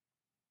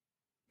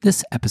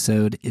This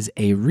episode is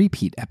a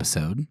repeat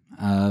episode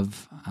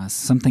of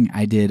something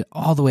I did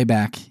all the way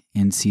back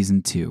in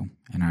Season 2,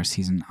 in our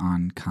season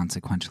on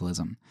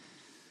consequentialism.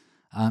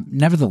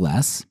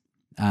 Nevertheless,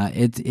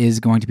 it is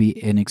going to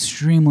be an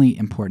extremely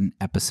important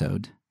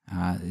episode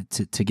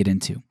to get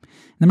into.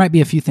 There might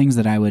be a few things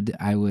that I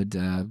would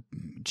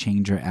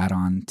change or add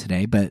on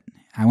today, but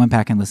I went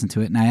back and listened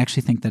to it, and I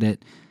actually think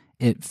that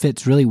it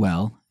fits really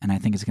well, and I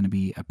think it's going to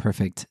be a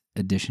perfect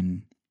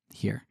addition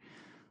here.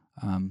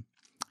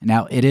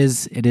 Now, it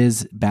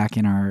is back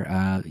in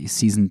our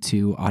Season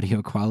 2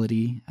 audio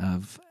quality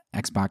of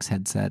Xbox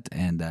headset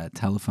and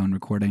telephone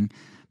recording,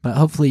 but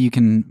hopefully you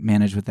can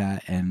manage with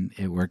that and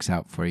it works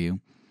out for you.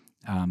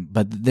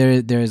 But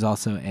there is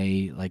also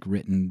a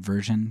written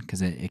version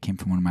because it came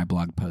from one of my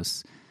blog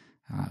posts,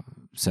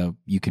 so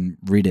you can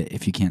read it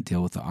if you can't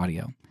deal with the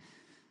audio.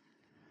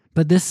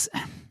 But this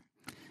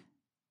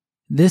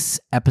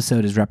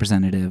episode is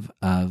representative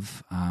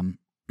of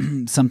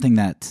something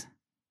that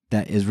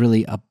is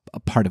really a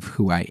part of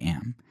who I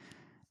am.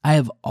 I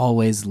have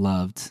always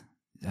loved,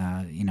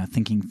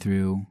 thinking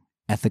through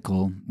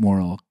ethical,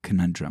 moral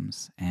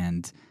conundrums.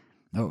 And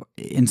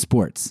in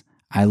sports,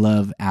 I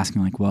love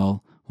asking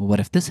well, what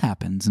if this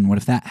happens? And what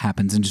if that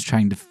happens? And just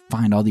trying to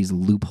find all these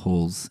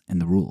loopholes in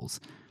the rules.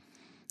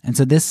 And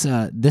so this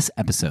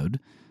episode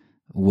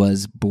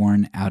was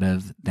born out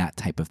of that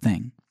type of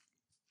thing.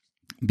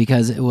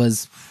 Because it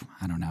was,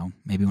 I don't know,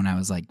 maybe when I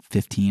was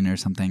 15 or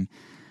something,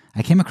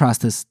 I came across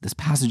this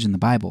passage in the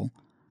Bible,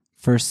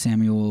 1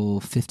 Samuel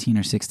 15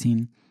 or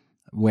 16,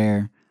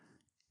 where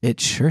it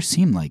sure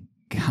seemed like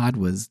God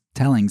was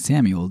telling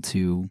Samuel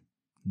to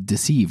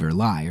deceive or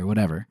lie or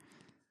whatever.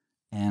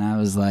 And I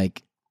was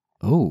like,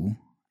 oh,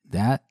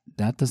 that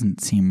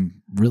doesn't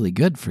seem really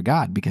good for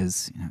God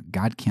because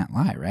God can't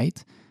lie,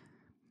 right?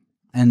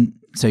 And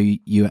so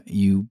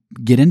you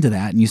get into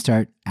that and you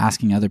start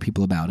asking other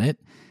people about it.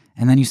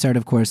 And then you start,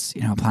 of course,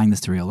 applying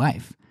this to real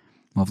life.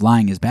 Well, if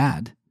lying is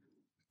bad,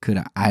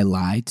 could I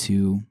lie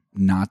to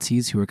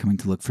Nazis who are coming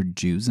to look for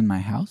Jews in my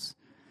house?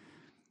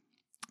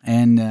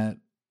 And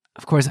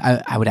of course,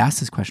 I would ask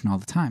this question all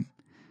the time,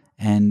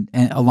 and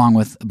along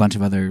with a bunch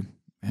of other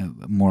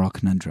moral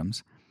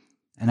conundrums.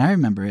 And I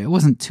remember it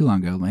wasn't too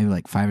long ago,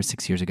 maybe 5 or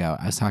 6 years ago,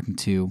 I was talking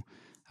to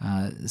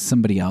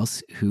somebody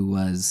else who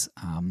was,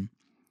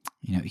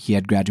 he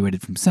had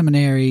graduated from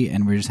seminary,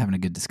 and we were just having a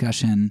good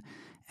discussion.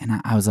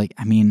 And I was like,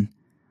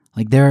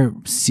 there are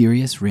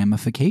serious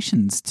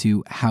ramifications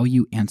to how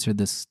you answer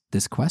this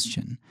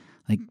question.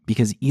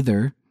 Because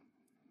either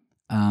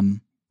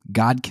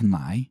God can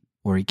lie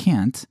or he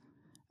can't,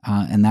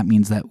 and that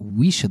means that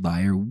we should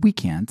lie or we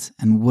can't.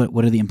 And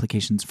what are the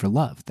implications for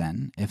love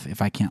then?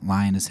 If I can't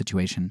lie in a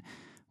situation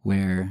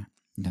where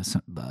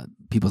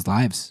people's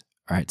lives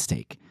are at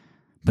stake.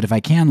 But if I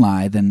can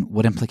lie, then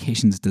what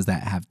implications does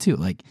that have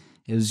too?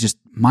 It was just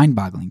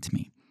mind-boggling to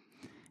me.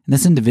 And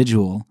this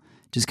individual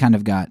just kind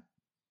of got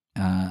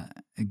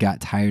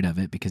tired of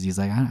it because he's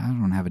like, I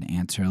don't have an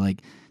answer.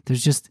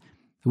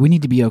 We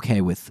need to be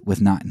okay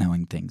with not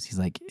knowing things. He's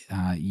like,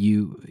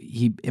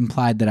 he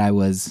implied that I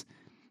was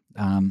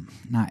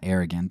not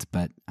arrogant,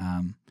 but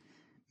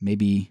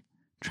maybe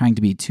trying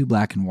to be too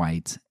black and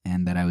white,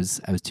 and that I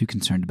was too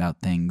concerned about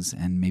things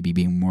and maybe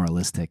being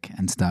moralistic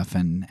and stuff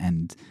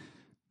and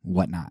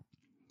whatnot.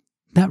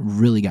 That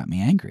really got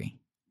me angry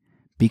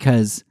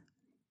because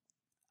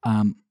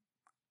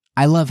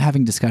I love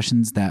having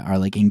discussions that are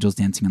like angels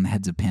dancing on the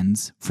heads of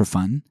pins for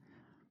fun,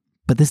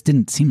 but this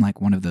didn't seem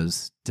like one of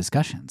those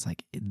discussions.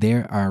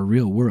 There are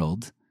real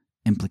world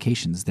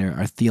implications. There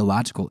are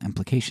theological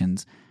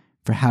implications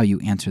for how you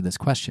answer this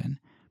question.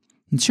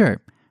 And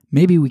sure,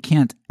 maybe we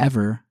can't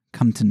ever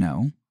come to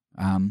know,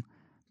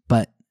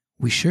 but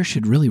we sure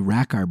should really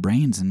rack our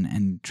brains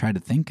and try to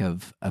think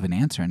of an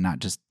answer and not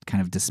just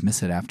kind of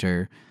dismiss it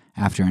after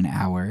an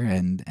hour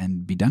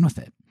and be done with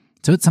it.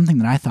 So it's something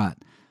that I thought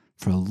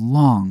for a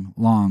long,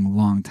 long,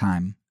 long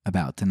time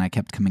about, and I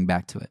kept coming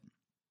back to it.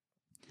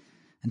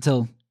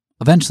 Until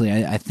eventually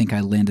I think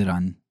I landed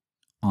on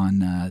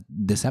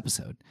this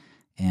episode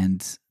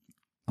and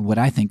what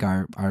I think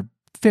are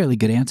fairly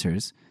good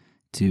answers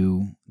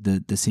to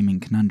the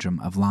seeming conundrum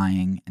of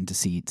lying and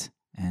deceit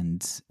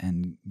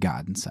and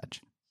God and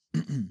such.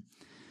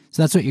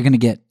 So that's what you're going to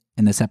get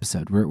in this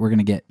episode. We're going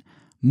to get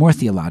more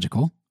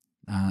theological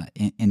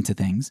into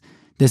things.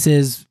 This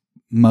is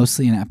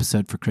mostly an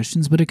episode for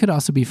Christians, but it could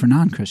also be for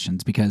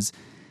non-Christians, because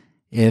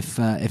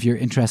if you're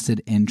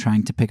interested in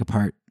trying to pick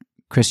apart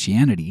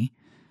Christianity,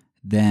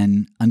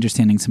 then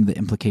understanding some of the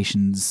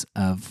implications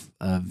of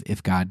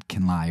if God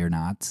can lie or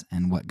not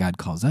and what God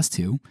calls us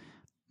to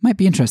might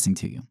be interesting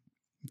to you.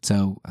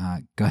 So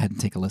go ahead and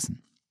take a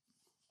listen.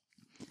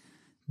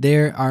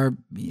 There are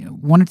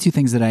one or two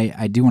things that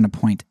I do want to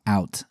point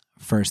out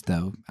first,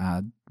 though,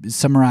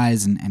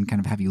 summarize and kind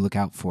of have you look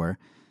out for,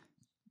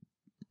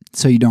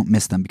 so you don't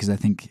miss them, because I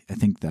think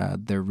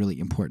they're really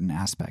important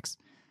aspects.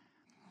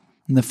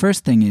 And the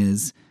first thing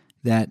is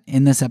that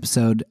in this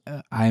episode,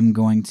 I'm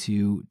going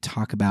to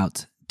talk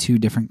about two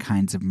different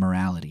kinds of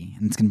morality,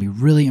 and it's going to be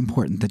really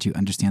important that you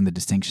understand the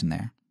distinction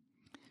there.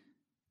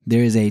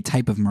 There is a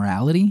type of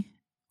morality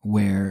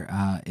where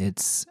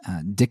it's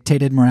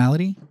dictated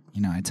morality.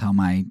 I tell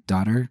my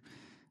daughter,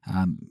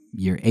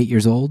 you're 8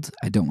 years old.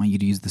 I don't want you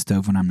to use the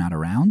stove when I'm not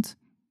around.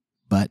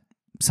 But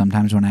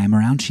sometimes when I am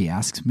around, she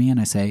asks me and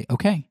I say,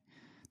 okay,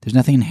 there's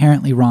nothing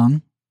inherently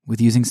wrong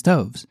with using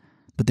stoves.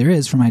 But there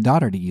is for my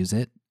daughter to use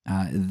it.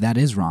 That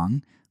is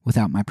wrong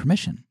without my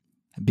permission.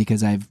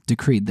 Because I've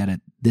decreed that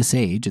at this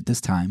age, at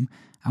this time,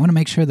 I want to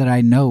make sure that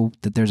I know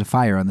that there's a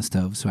fire on the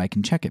stove so I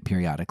can check it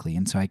periodically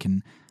and so I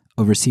can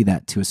oversee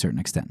that to a certain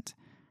extent.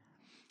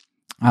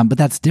 But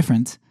that's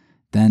different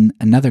than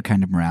another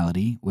kind of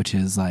morality, which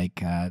is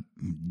like,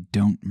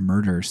 don't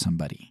murder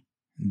somebody.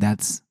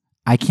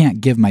 I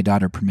can't give my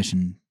daughter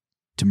permission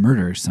to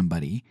murder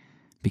somebody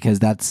because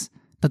that's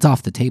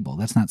off the table.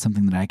 That's not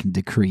something that I can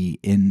decree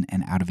in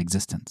and out of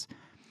existence.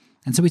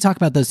 And so we talk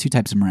about those two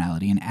types of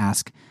morality and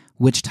ask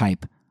which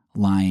type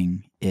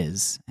lying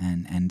is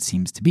and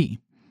seems to be.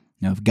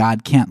 If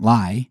God can't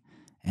lie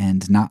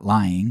and not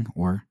lying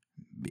or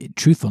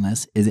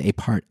truthfulness is a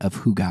part of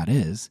who God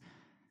is,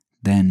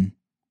 then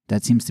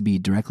that seems to be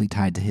directly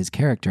tied to his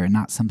character and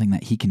not something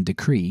that he can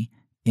decree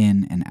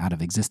in and out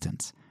of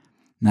existence.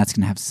 And that's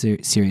going to have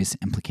serious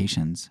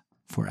implications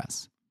for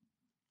us.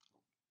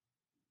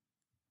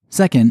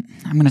 Second,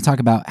 I'm going to talk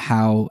about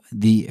how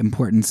the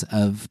importance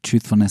of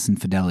truthfulness and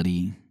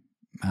fidelity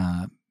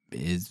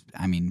is,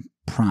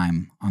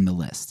 prime on the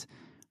list.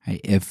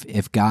 Right?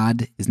 If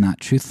God is not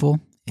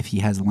truthful, if he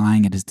has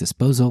lying at his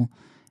disposal,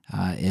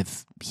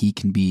 if he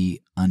can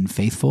be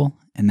unfaithful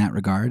in that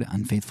regard,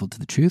 unfaithful to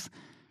the truth,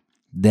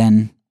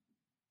 then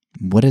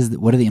what are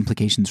the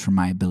implications for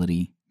my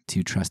ability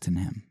to trust in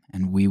him?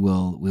 And we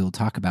will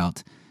talk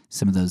about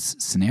some of those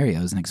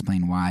scenarios and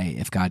explain why,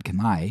 if God can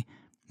lie,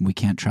 we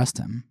can't trust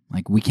him.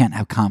 Like, we can't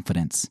have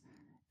confidence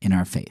in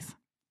our faith.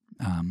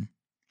 And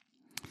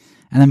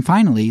then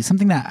finally,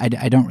 something that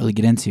I don't really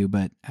get into,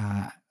 but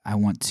I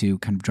want to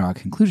kind of draw a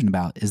conclusion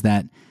about is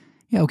that,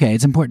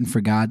 it's important for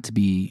God to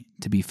be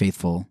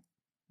faithful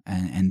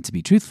and to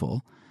be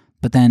truthful,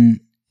 but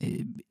then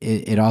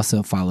it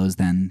also follows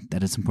then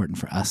that it's important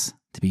for us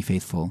to be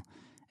faithful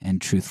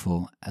and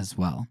truthful as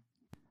well.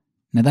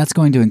 Now that's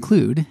going to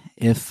include,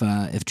 if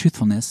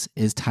truthfulness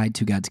is tied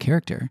to God's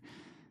character,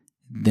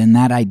 then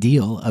that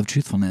ideal of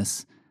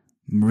truthfulness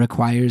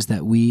requires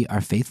that we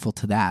are faithful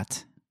to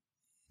that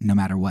no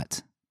matter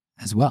what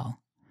as well.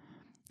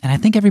 And I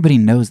think everybody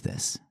knows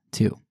this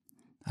too.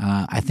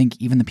 I think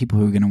even the people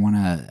who are going to want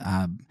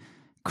to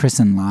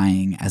christen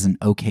lying as an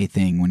okay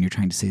thing when you're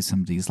trying to save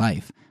somebody's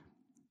life,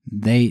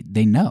 they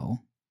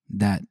know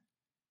that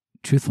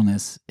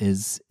truthfulness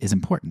is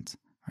important,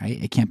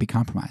 right? It can't be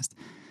compromised.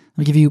 Let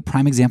me give you a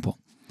prime example.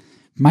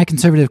 My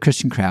conservative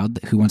Christian crowd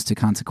who wants to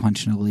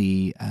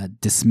consequentially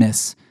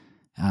dismiss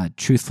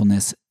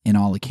truthfulness in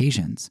all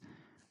occasions,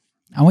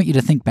 I want you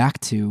to think back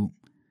to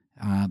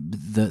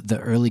the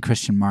early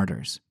Christian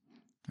martyrs,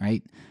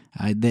 right?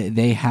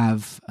 They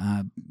have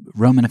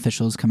Roman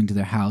officials coming to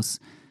their house.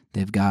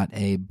 They've got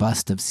a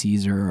bust of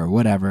Caesar or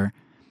whatever,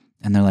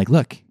 and they're like,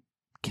 look,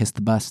 kiss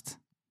the bust,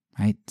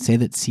 right? Say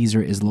that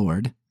Caesar is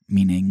Lord,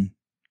 meaning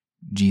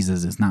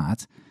Jesus is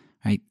not,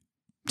 right?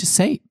 Just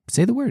say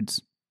the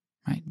words,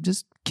 right?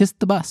 Just kiss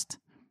the bust.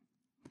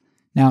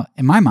 Now,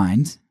 in my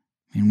mind,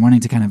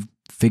 wanting to kind of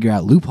figure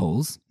out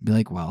loopholes, be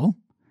like, well,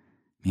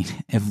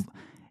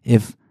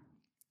 if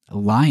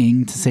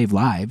lying to save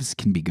lives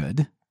can be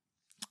good,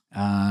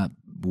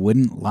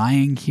 wouldn't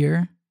lying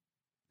here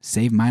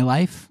save my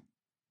life?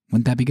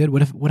 Wouldn't that be good?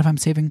 What if I'm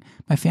saving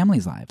my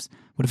family's lives?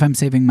 What if I'm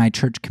saving my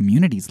church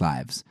community's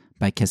lives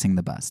by kissing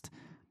the bust?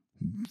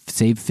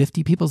 Save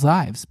 50 people's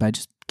lives by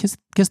just kiss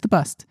the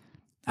bust.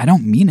 I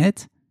don't mean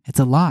it. It's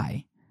a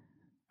lie,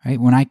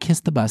 right? When I kiss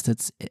the bust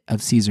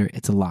of Caesar,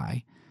 it's a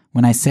lie.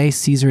 When I say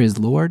Caesar is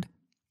Lord,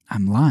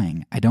 I'm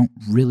lying. I don't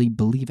really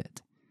believe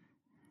it.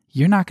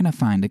 You're not going to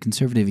find a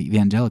conservative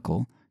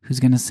evangelical who's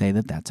going to say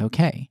that that's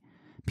okay,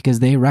 because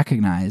they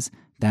recognize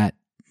that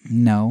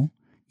no,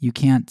 you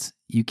can't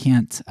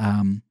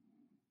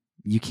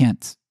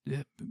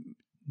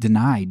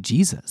deny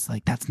Jesus.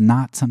 Like, that's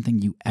not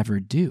something you ever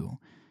do.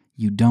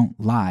 You don't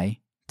lie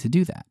to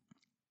do that.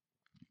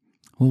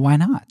 Well, why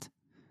not?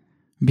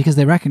 Because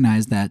they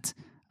recognize that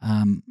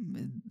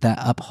that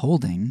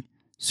upholding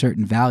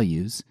certain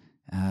values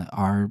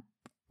are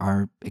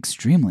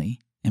extremely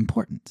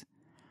important.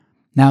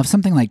 Now, if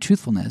something like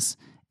truthfulness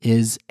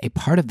is a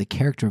part of the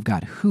character of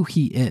God, who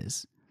he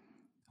is,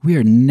 we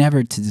are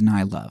never to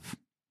deny love.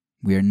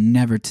 We are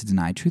never to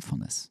deny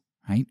truthfulness,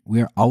 right?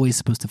 We are always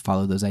supposed to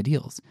follow those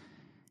ideals.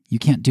 You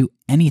can't do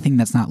anything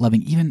that's not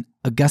loving. Even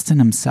Augustine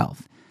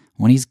himself,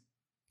 when he's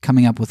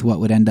coming up with what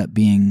would end up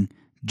being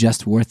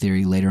just war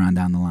theory later on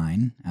down the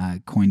line,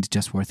 coined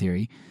just war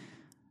theory,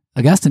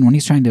 Augustine, when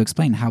he's trying to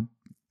explain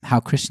how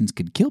Christians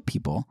could kill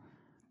people,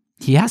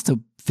 he has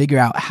to figure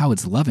out how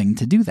it's loving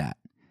to do that.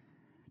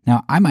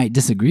 Now, I might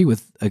disagree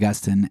with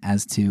Augustine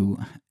as to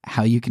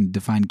how you can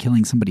define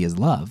killing somebody as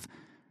love,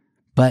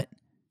 but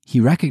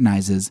he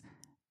recognizes,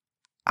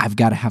 I've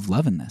got to have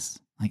love in this.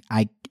 Like,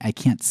 I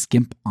can't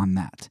skimp on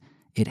that.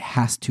 It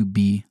has to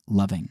be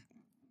loving.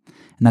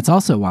 And that's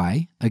also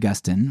why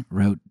Augustine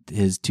wrote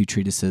his 2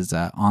 treatises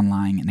on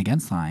lying and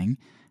against lying,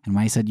 and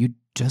why he said you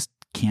just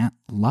can't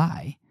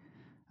lie.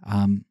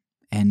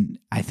 And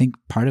I think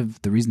part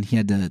of the reason he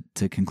had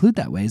to conclude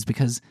that way is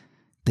because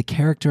the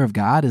character of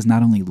God is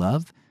not only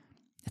love,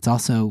 it's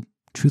also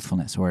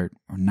truthfulness or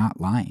not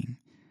lying.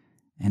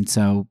 And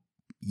so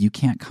you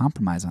can't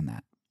compromise on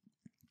that.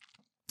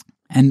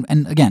 And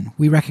again,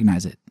 we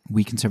recognize it.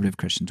 We conservative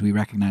Christians, we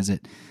recognize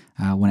it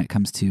when it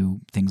comes to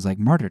things like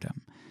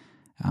martyrdom.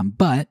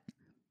 But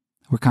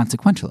we're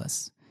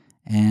consequentialists,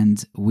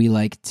 and we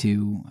like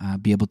to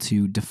be able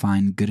to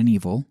define good and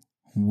evil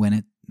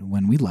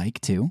when we like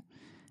to.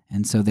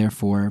 And so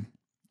therefore,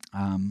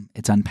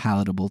 it's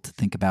unpalatable to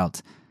think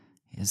about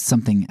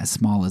something as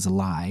small as a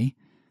lie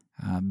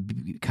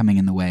coming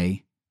in the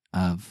way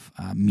of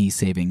me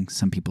saving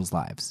some people's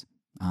lives.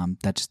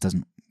 That just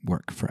doesn't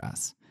work for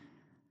us.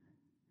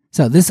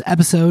 So this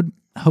episode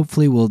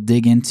hopefully will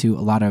dig into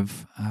a lot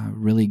of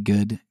really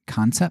good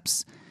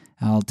concepts.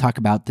 I'll talk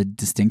about the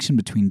distinction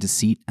between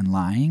deceit and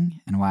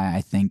lying, and why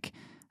I think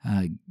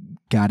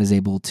God is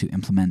able to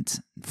implement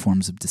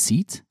forms of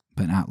deceit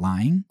but not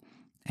lying,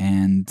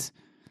 and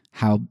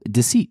how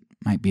deceit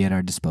might be at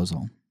our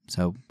disposal.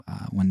 So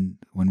when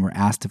we're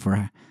asked if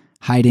we're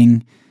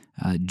hiding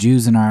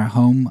Jews in our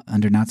home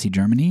under Nazi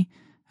Germany,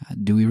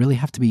 do we really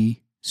have to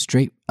be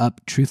straight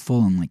up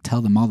truthful and like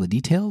tell them all the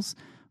details?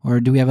 Or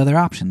do we have other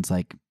options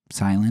like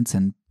silence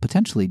and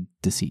potentially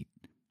deceit?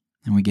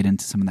 And we get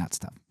into some of that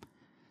stuff.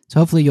 So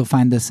hopefully you'll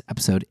find this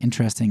episode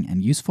interesting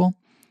and useful,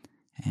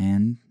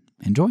 and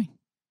enjoy.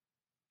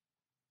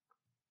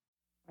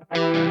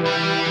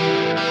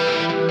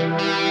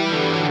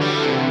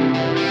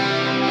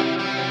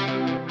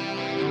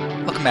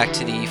 Welcome back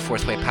to the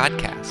Fourth Way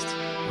Podcast.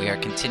 We are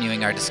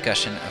continuing our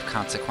discussion of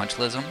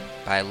consequentialism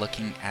by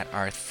looking at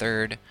our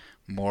third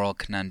moral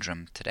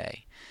conundrum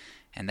today.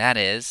 And that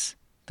is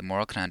the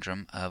moral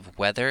conundrum of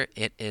whether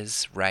it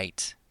is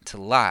right to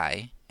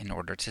lie in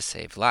order to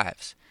save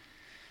lives.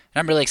 And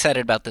I'm really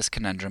excited about this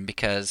conundrum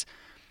because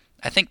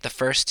I think the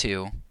first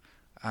two,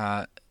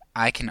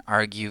 I can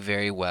argue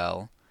very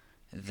well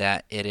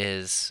that it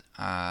is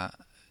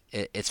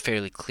it's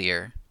fairly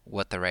clear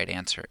what the right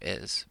answer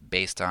is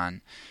based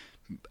on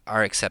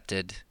our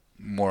accepted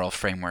moral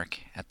framework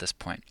at this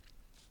point.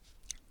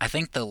 I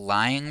think the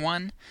lying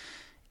one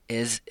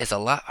is a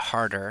lot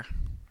harder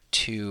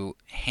to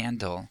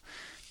handle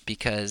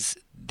because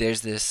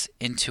there's this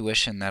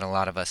intuition that a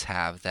lot of us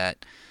have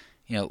that,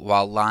 you know,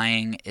 while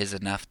lying is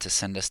enough to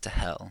send us to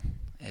hell,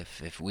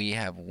 if we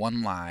have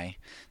one lie,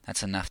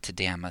 that's enough to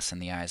damn us in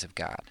the eyes of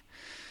God.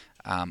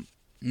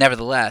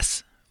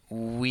 Nevertheless,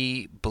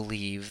 we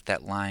believe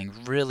that lying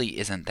really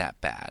isn't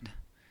that bad,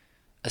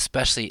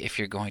 especially if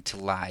you're going to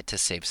lie to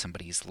save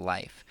somebody's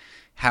life.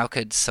 How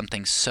could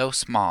something so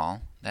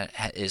small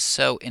that is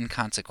so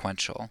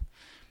inconsequential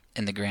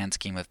in the grand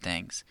scheme of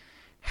things,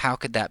 how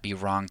could that be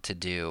wrong to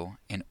do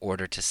in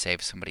order to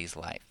save somebody's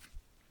life?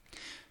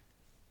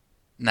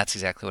 And that's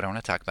exactly what I want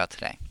to talk about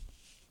today.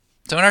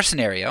 So in our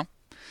scenario,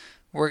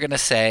 we're going to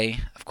say,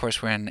 of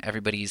course, we're in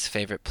everybody's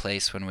favorite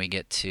place when we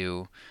get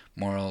to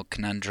moral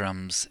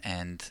conundrums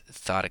and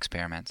thought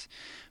experiments.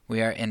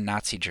 We are in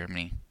Nazi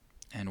Germany,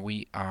 and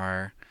we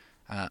are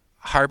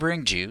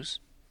harboring Jews,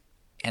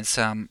 and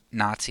some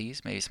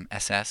Nazis, maybe some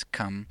SS,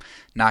 come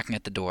knocking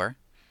at the door,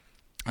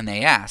 and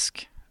they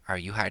ask, "Are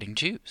you hiding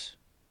Jews?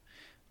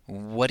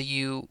 What do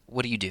you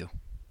do?"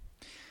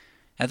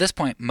 At this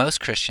point, most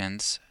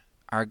Christians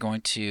are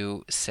going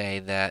to say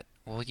that,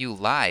 well, you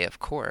lie, of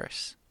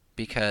course,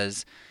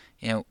 because,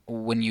 you know,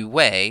 when you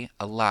weigh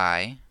a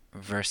lie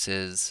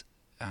versus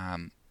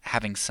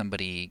having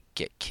somebody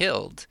get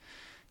killed,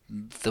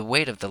 the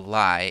weight of the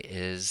lie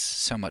is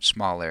so much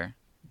smaller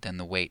than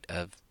the weight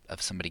of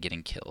somebody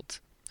getting killed.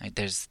 Right?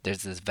 There's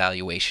this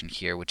valuation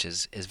here which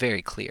is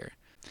very clear.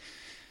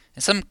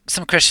 And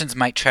some Christians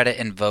might try to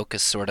invoke a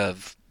sort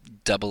of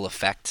double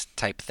effect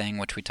type thing,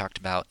 which we talked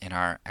about in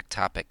our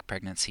ectopic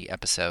pregnancy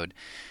episode.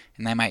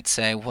 And they might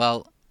say,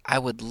 well, I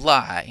would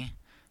lie,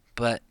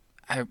 but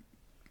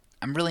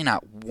I'm really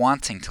not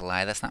wanting to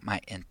lie. That's not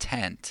my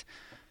intent.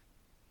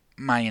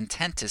 My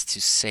intent is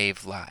to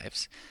save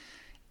lives.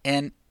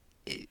 And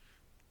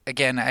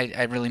again,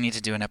 I really need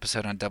to do an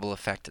episode on double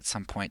effect at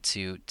some point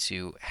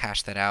to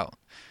hash that out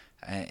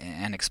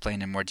and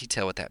explain in more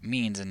detail what that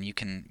means. And you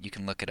can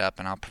look it up,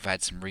 and I'll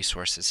provide some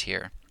resources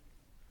here.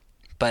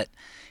 But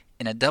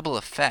in a double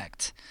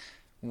effect,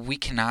 we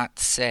cannot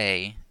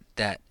say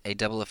that a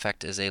double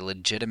effect is a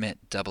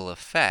legitimate double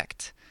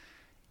effect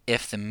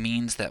if the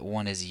means that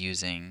one is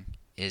using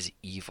is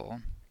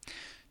evil.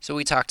 So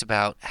we talked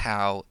about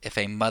how if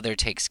a mother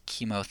takes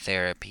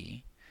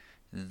chemotherapy,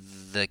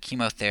 the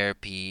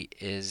chemotherapy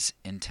is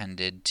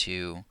intended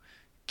to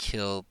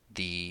kill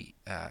the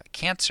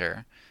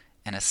cancer,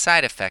 and a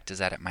side effect is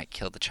that it might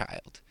kill the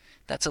child.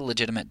 That's a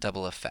legitimate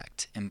double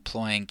effect,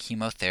 employing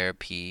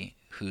chemotherapy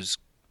whose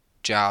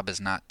job is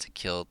not to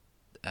kill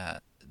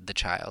the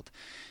child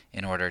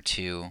in order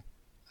to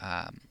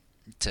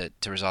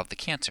resolve the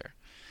cancer.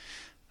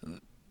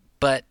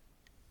 But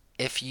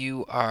if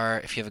you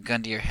have a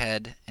gun to your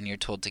head and you're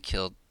told to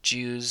kill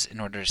Jews in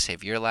order to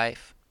save your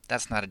life,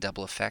 that's not a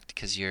double effect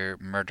because you're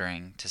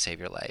murdering to save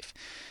your life.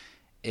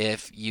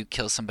 If you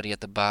kill somebody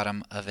at the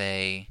bottom of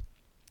a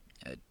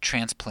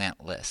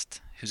transplant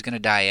list who's going to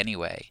die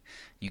anyway,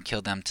 you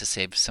kill them to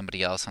save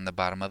somebody else on the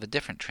bottom of a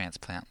different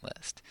transplant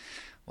list.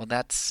 Well,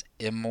 that's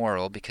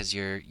immoral because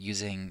you're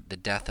using the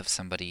death of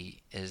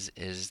somebody is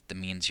the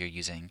means you're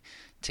using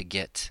to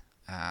get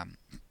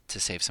to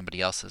save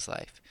somebody else's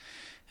life.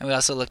 And we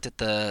also looked at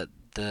the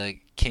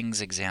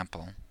king's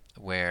example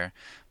where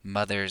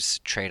mothers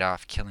trade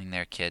off killing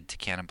their kid to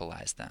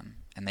cannibalize them,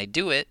 and they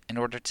do it in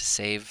order to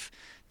save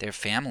their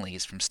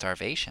families from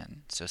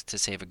starvation, so as to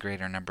save a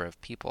greater number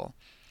of people.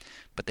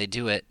 But they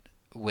do it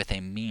with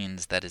a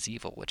means that is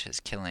evil, which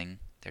is killing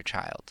their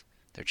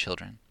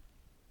children.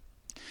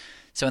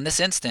 So in this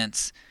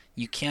instance,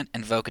 you can't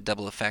invoke a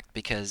double effect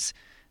because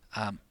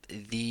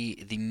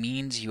the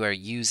means you are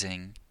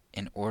using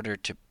in order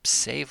to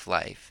save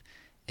life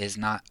is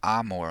not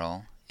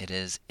amoral, it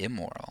is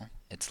immoral.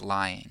 It's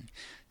lying.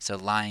 So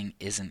lying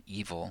is an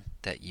evil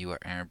that you are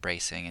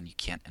embracing, and you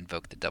can't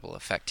invoke the double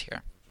effect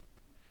here.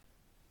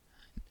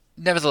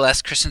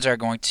 Nevertheless, Christians are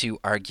going to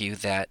argue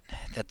that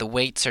the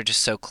weights are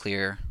just so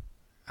clear,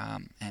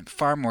 and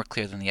far more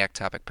clear than the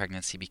ectopic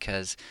pregnancy,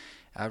 because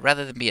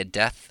rather than be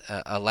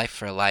a life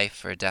for a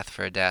life, or a death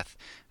for a death,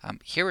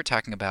 here we're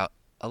talking about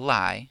a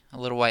lie, a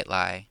little white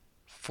lie,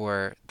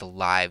 for the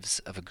lives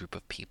of a group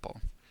of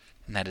people.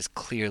 And that is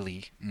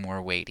clearly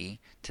more weighty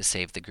to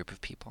save the group of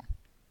people.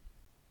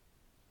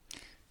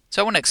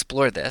 So I want to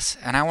explore this,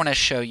 and I want to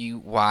show you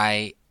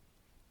why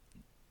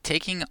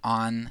taking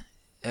on,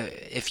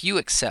 if you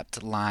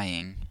accept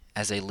lying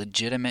as a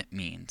legitimate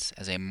means,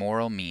 as a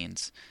moral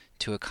means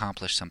to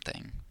accomplish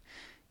something,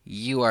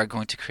 you are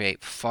going to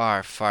create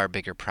far, far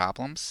bigger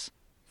problems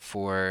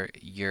for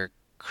your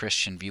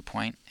Christian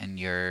viewpoint and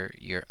your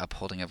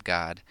upholding of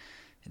God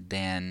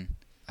than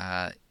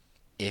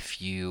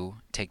if you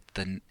take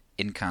the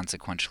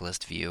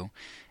inconsequentialist view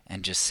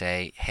and just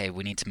say, hey,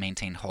 we need to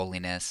maintain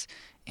holiness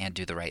and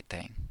do the right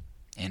thing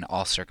in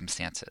all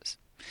circumstances.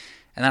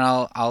 And then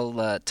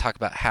I'll talk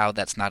about how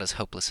that's not as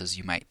hopeless as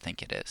you might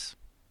think it is.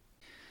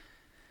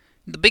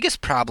 The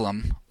biggest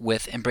problem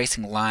with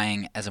embracing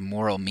lying as a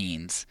moral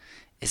means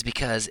is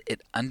because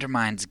it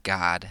undermines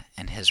God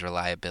and his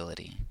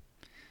reliability.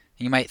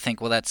 You might think,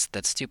 well, that's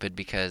stupid,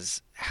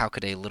 because how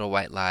could a little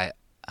white lie,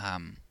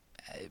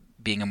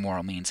 being a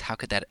moral means, how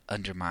could that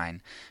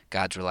undermine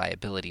God's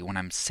reliability when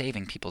I'm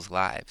saving people's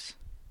lives?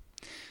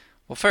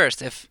 Well,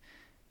 first, if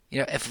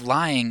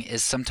lying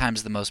is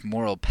sometimes the most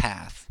moral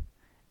path,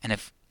 and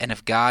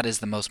if God is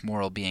the most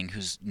moral being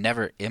who's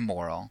never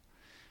immoral,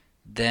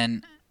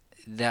 then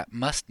that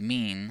must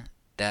mean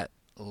that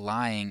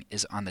lying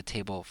is on the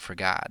table for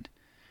God.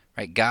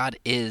 Right? God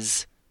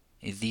is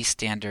the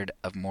standard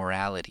of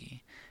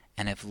morality.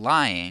 And if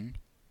lying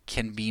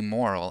can be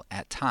moral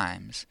at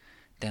times,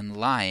 then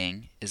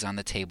lying is on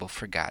the table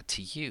for God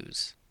to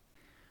use.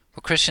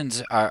 What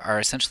Christians are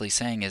essentially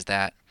saying is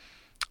that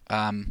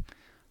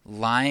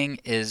lying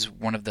is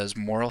one of those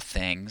moral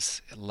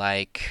things,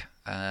 like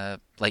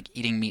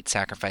eating meat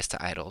sacrificed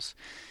to idols.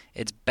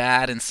 It's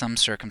bad in some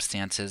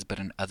circumstances, but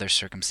in other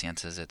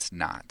circumstances it's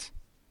not.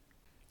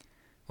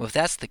 Well, if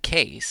that's the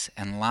case,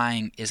 and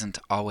lying isn't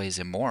always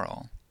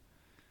immoral,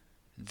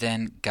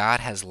 then God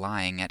has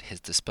lying at his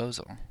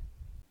disposal.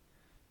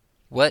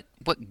 What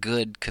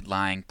good could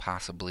lying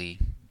possibly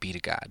be to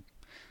God?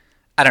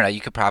 I don't know.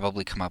 You could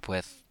probably come up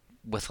with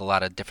a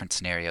lot of different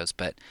scenarios,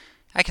 but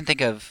I can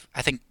think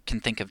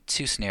of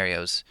two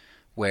scenarios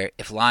where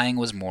if lying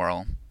was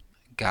moral,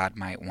 God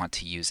might want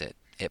to use it.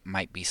 It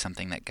might be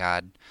something that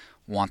God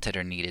wanted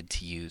or needed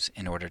to use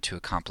in order to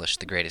accomplish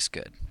the greatest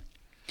good.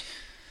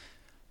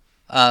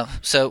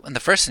 So in the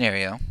first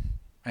scenario,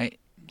 right,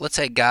 let's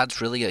say God's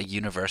really a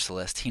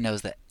universalist. He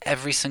knows that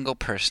every single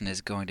person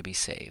is going to be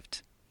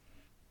saved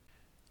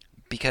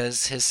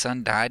because his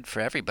son died for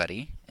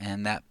everybody,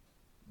 and that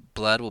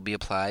blood will be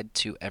applied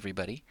to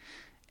everybody.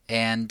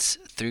 And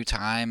through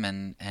time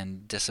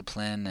and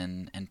discipline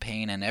and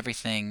pain and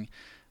everything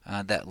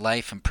that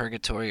life and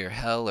purgatory or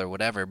hell or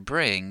whatever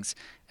brings,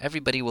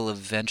 everybody will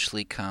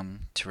eventually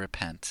come to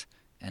repent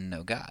and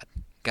know God.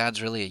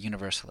 God's really a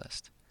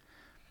universalist.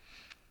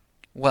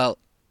 Well,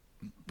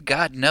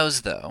 God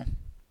knows, though,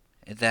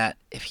 that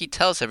if he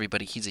tells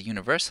everybody he's a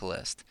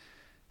universalist,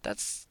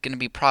 that's going to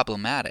be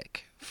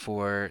problematic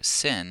for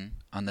sin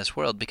on this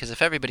world, because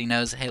if everybody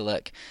knows, hey,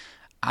 look,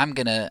 I'm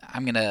gonna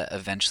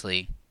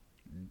eventually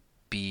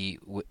be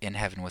in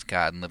heaven with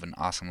God and live an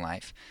awesome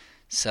life.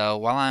 So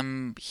while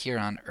I'm here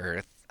on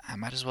earth, I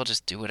might as well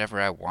just do whatever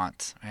I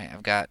want. Right?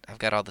 I've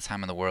got all the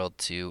time in the world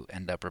to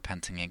end up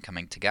repenting and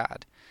coming to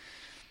God.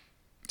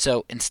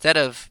 So instead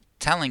of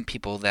telling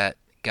people that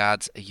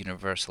God's a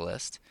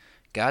universalist,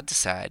 God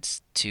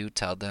decides to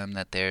tell them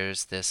that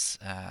there's this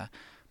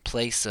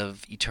place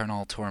of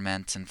eternal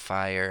torment and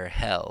fire,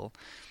 hell.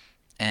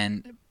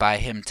 And by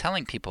him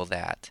telling people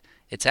that,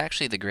 it's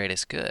actually the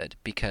greatest good,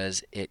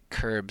 because it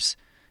curbs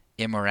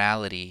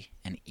immorality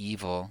and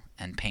evil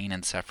and pain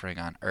and suffering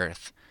on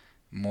earth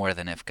more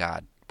than if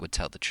God would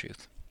tell the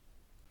truth.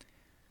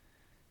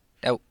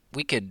 Now,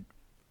 we could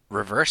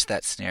reverse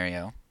that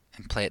scenario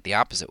and play it the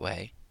opposite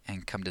way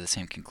and come to the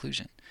same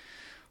conclusion.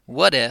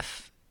 What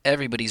if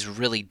everybody's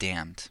really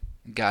damned?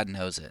 God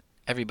knows it.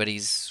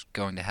 Everybody's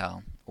going to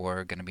hell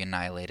or going to be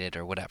annihilated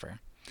or whatever.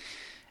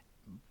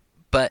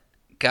 But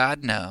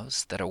God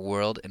knows that a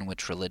world in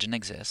which religion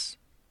exists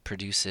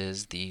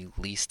produces the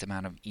least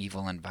amount of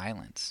evil and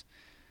violence.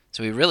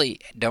 So we really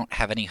don't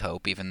have any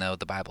hope, even though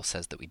the Bible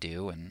says that we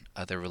do and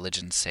other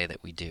religions say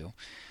that we do.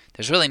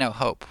 There's really no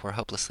hope. We're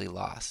hopelessly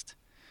lost.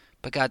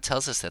 But God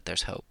tells us that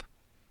there's hope,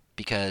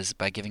 because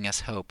by giving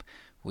us hope,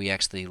 we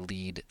actually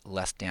lead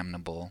less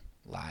damnable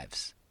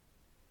lives,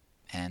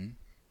 and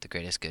the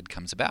greatest good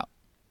comes about.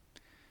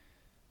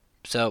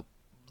 So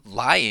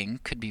lying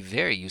could be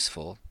very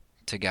useful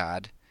to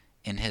God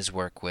in his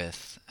work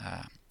with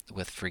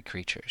free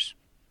creatures.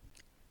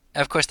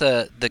 Of course,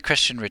 the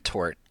Christian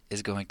retort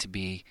is going to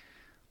be,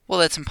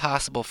 well, it's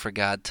impossible for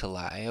God to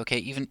lie. Okay,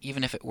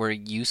 even if it were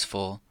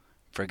useful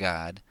for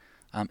God,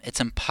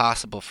 it's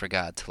impossible for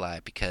God to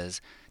lie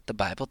because the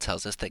Bible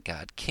tells us that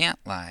God can't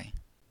lie.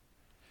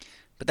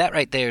 But that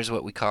right there is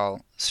what we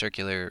call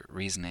circular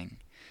reasoning.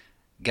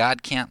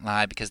 God can't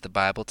lie because the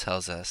Bible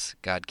tells us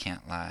God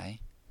can't lie.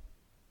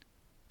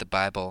 The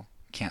Bible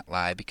can't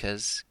lie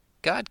because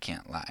God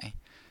can't lie.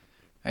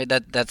 Right?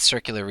 That's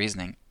circular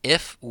reasoning.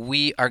 If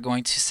we are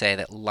going to say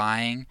that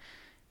lying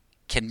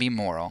can be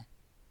moral,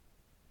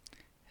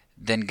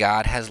 then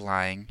God has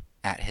lying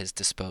at his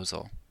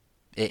disposal.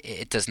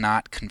 It does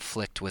not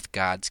conflict with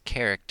God's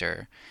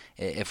character.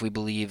 If we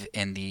believe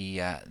in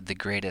the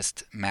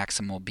greatest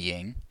maximal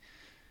being,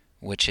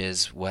 which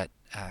is what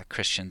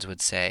Christians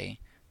would say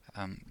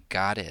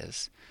God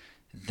is,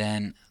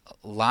 then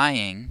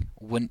lying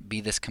wouldn't be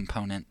this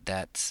component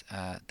that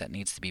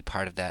needs to be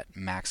part of that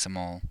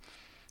maximal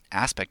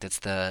aspect. It's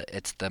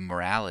the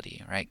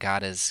morality, right?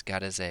 God is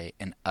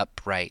an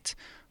upright,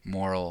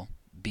 moral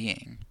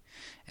being,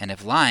 and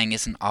if lying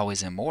isn't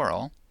always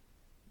immoral,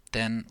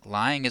 then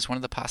lying is one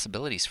of the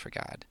possibilities for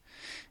God.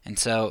 And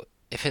so,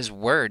 if His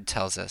Word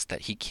tells us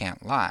that He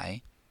can't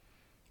lie,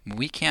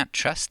 we can't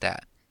trust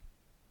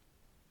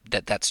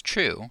that's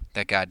true,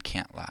 that God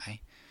can't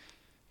lie,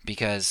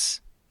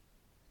 because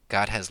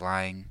God has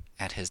lying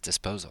at His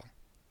disposal.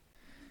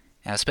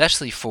 Now,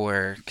 especially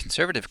for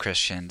conservative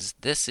Christians,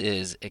 this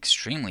is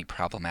extremely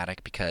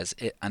problematic because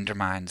it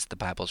undermines the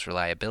Bible's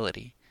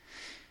reliability.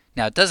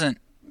 Now,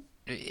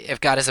 if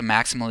God is a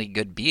maximally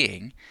good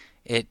being,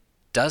 it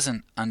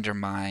doesn't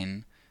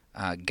undermine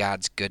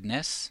God's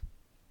goodness,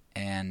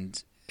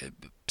 and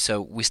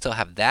so we still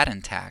have that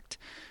intact,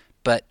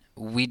 but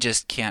we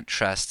just can't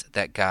trust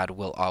that God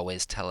will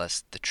always tell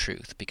us the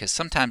truth, because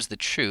sometimes the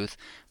truth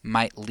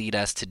might lead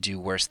us to do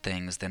worse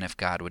things than if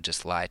God would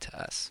just lie to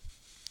us.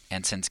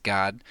 And since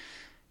God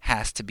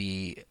has to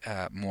be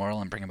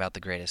moral and bring about the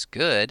greatest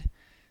good,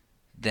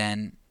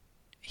 then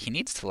He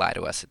needs to lie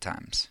to us at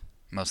times,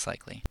 most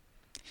likely.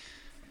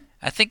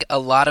 I think a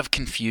lot of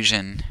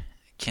confusion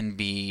can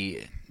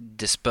be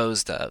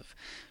disposed of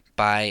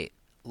by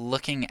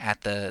looking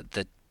at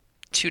the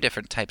two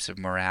different types of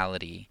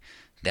morality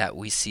that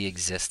we see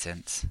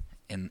existent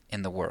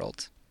in the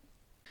world.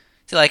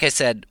 So like I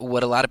said,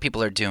 what a lot of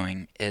people are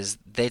doing is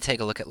they take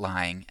a look at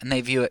lying and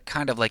they view it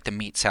kind of like the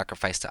meat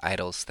sacrifice to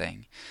idols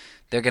thing.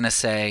 They're going to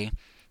say,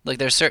 look,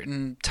 there's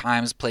certain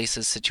times,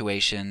 places,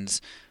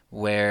 situations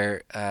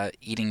where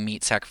eating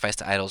meat sacrificed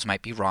to idols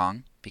might be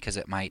wrong because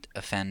it might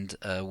offend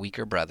a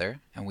weaker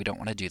brother, and we don't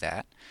want to do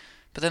that.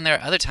 But then there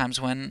are other times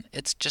when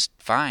it's just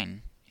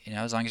fine.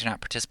 As long as you're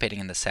not participating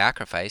in the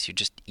sacrifice, you're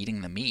just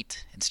eating the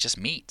meat. It's just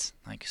meat.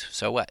 Like,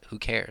 so what? Who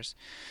cares?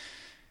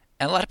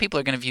 And a lot of people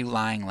are going to view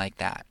lying like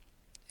that.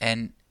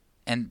 And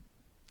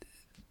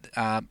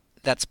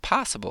that's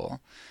possible,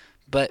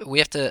 but we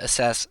have to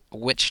assess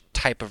which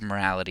type of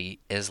morality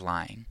is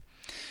lying.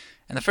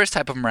 And the first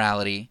type of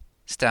morality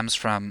stems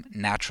from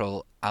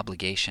natural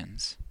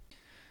obligations.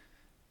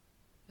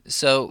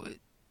 So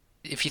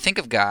if you think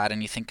of God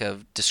and you think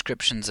of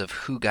descriptions of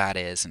who God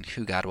is and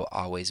who God will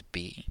always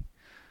be,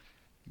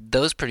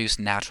 those produce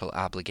natural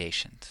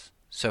obligations.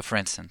 So for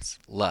instance,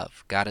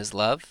 love. God is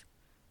love.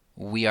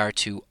 We are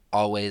to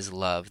always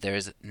love. There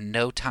is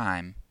no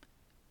time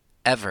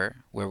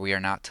ever where we are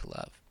not to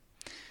love.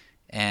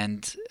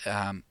 And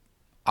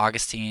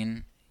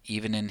Augustine,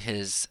 even in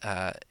his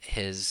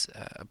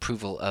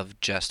approval of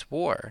just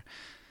war,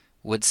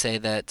 would say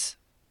that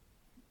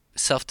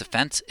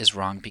self-defense is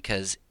wrong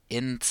because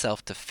in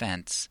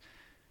self-defense,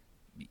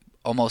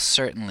 almost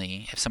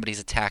certainly, if somebody's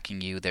attacking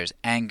you, there's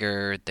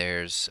anger,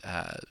 there's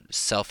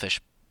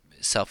selfishness,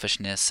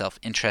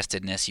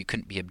 self-interestedness. You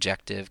couldn't be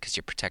objective because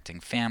you're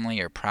protecting family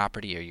or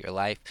property or your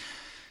life.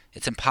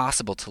 It's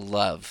impossible to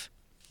love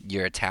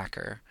your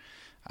attacker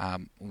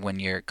when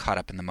you're caught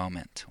up in the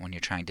moment, when you're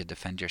trying to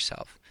defend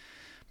yourself.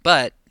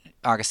 But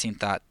Augustine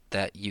thought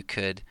that you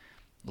could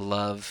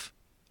love,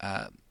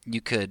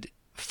 you could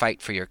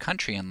fight for your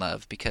country in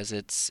love because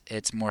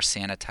it's more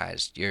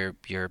sanitized.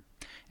 Your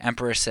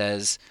emperor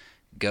says,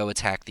 go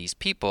attack these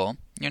people.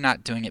 You're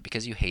not doing it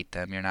because you hate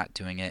them. You're not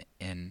doing it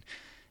in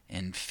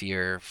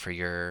fear for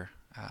your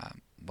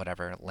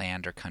whatever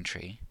land or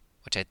country,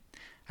 which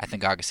I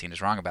think Augustine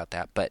is wrong about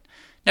that. But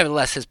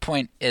nevertheless, his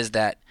point is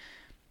that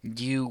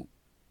you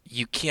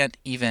can't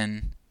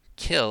even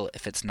kill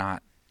if it's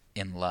not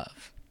in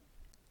love.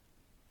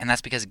 And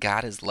that's because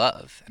God is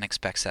love and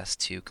expects us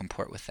to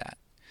comport with that.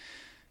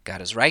 God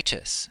is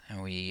righteous,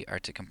 and we are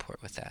to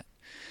comport with that.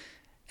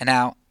 And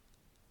now,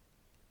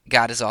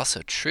 God is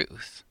also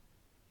truth.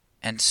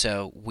 And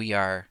so we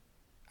are,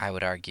 I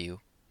would argue,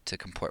 to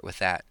comport with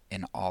that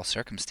in all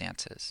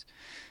circumstances.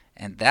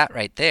 And that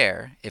right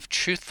there, if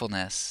truth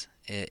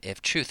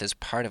is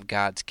part of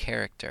God's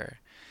character,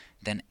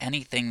 then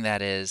anything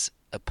that is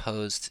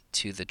opposed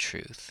to the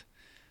truth,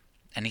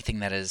 anything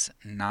that is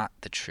not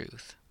the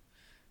truth,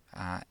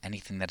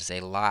 anything that is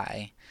a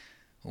lie,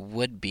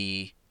 would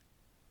be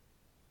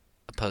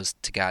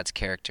opposed to God's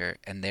character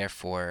and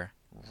therefore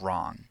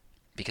wrong,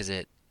 because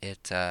it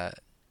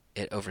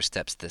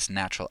oversteps this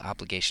natural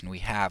obligation we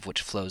have,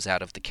 which flows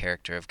out of the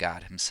character of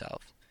God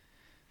himself.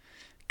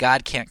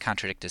 God can't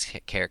contradict his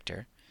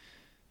character,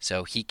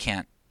 so he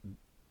can't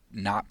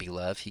not be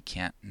love, he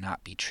can't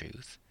not be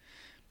truth.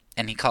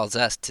 And he calls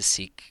us to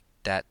seek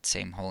that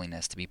same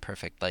holiness, to be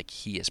perfect like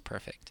he is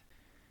perfect.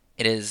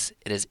 It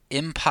is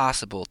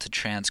impossible to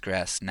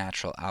transgress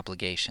natural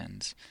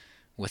obligations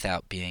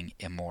without being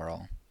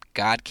immoral.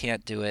 God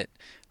can't do it,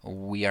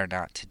 we are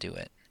not to do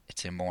it.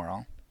 It's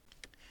immoral.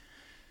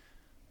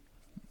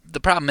 The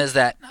problem is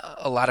that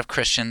a lot of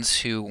Christians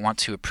who want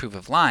to approve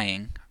of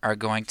lying are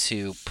going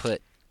to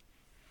put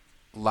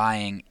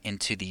lying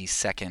into the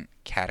second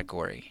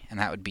category, and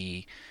that would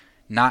be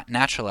not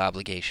natural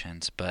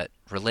obligations, but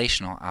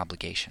relational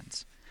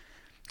obligations.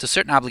 So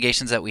certain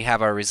obligations that we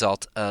have are a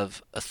result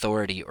of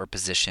authority or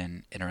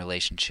position in a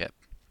relationship.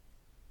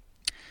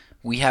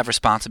 We have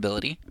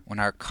responsibility when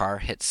our car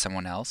hits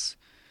someone else.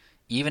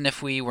 Even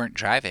if we weren't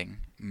driving,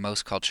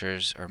 most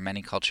cultures or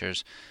many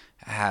cultures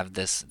have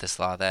this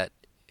law that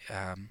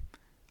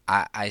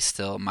I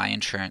still, my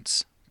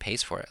insurance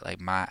pays for it. Like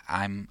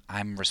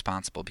I'm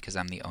responsible because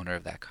I'm the owner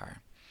of that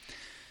car.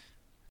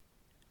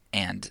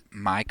 And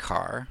my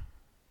car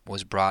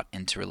was brought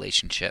into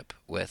relationship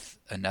with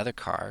another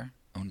car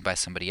owned by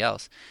somebody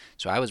else.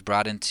 So I was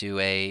brought into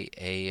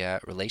a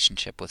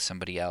relationship with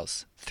somebody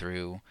else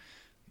through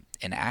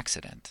an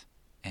accident,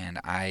 and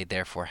I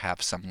therefore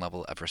have some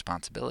level of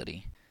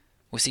responsibility.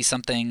 We see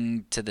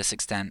something to this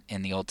extent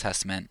in the Old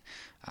Testament.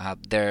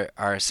 There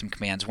are some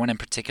commands, one in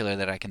particular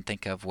that I can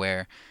think of,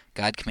 where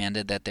God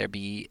commanded that there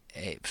be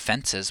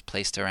fences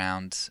placed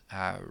around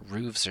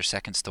roofs or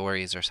second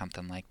stories or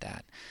something like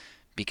that,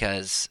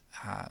 because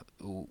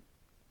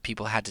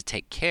people had to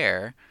take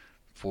care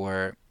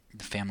for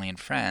the family and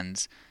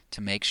friends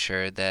to make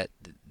sure that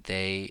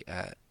they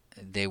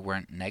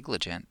weren't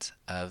negligent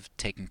of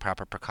taking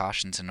proper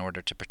precautions in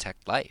order to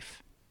protect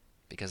life,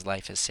 because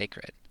life is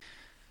sacred.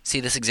 See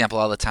this example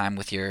all the time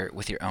with your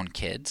own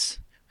kids,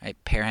 right?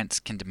 Parents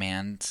can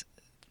demand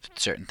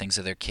certain things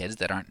of their kids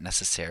that aren't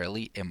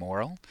necessarily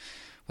immoral.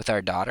 With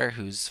our daughter,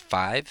 who's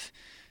 5,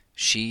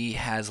 she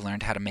has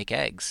learned how to make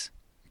eggs,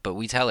 but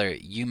we tell her,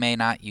 you may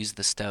not use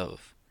the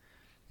stove.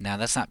 Now,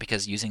 that's not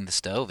because using the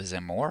stove is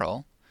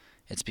immoral.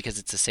 It's because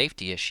it's a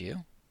safety issue.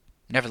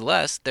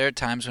 Nevertheless, there are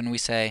times when we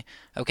say,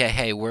 okay,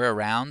 hey, we're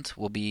around,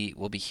 we'll be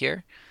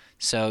here,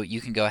 so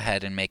you can go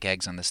ahead and make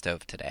eggs on the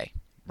stove today,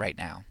 right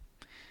now.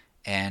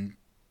 And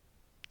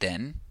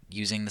then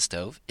using the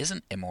stove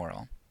isn't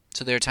immoral.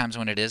 So there are times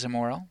when it is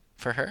immoral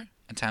for her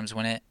and times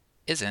when it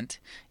isn't,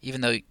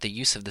 even though the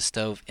use of the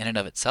stove in and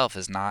of itself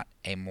is not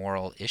a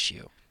moral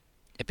issue.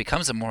 It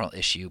becomes a moral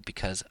issue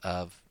because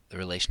of the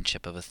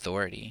relationship of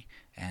authority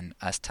and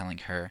us telling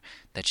her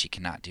that she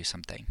cannot do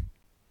something.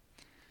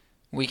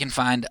 We can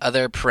find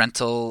other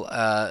parental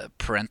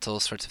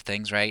sorts of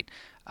things, right?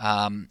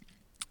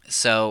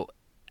 So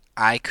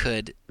I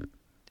could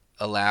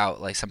allow,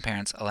 like some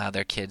parents allow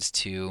their kids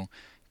to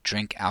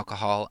drink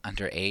alcohol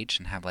underage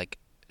and have like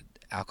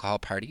alcohol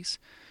parties.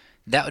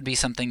 That would be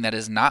something that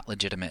is not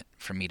legitimate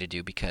for me to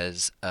do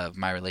because of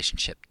my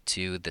relationship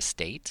to the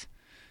state.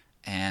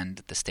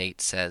 And the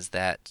state says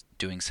that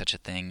doing such a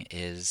thing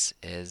is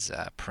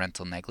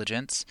parental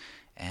negligence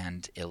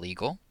and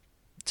illegal.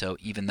 So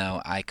even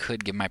though I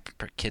could give my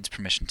kids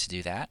permission to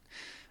do that,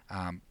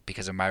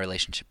 because of my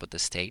relationship with the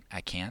state,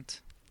 I can't.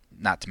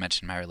 Not to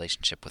mention my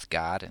relationship with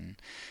God and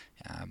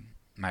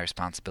my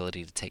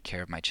responsibility to take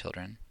care of my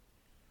children.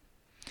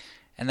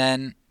 And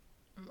then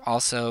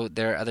also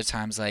there are other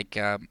times like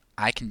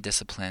I can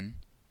discipline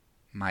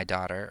my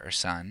daughter or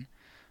son,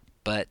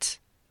 but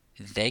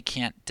they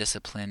can't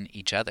discipline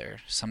each other.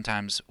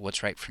 Sometimes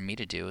what's right for me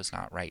to do is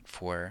not right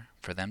for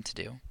them to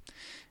do.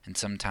 And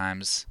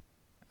sometimes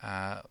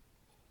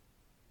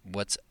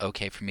what's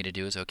okay for me to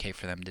do is okay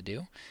for them to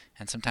do.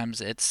 And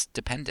sometimes it's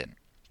dependent.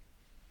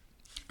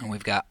 And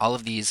we've got all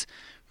of these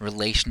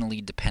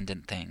relationally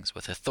dependent things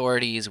with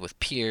authorities, with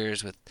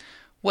peers, with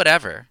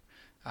whatever,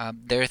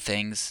 There are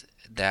things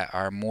that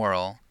are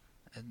moral,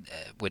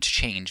 which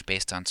change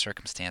based on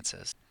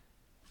circumstances.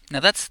 Now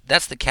that's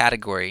the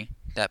category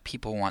that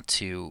people want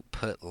to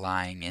put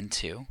lying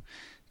into.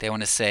 They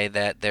want to say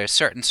that there are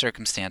certain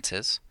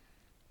circumstances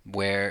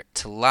where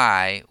to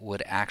lie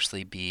would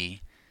actually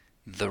be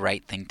the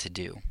right thing to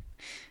do.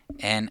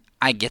 And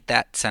I get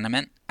that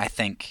sentiment. I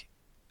think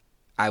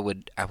I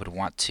would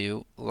want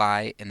to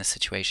lie in a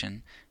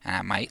situation, and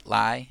I might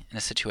lie in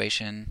a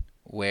situation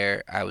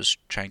where I was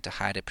trying to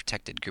hide a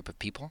protected group of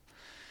people.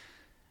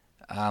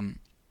 Um,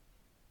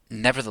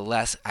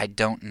 Nevertheless, I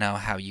don't know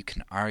how you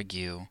can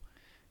argue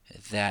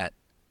that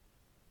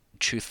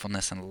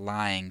truthfulness and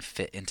lying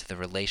fit into the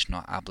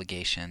relational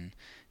obligation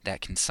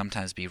that can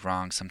sometimes be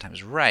wrong,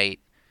 sometimes right,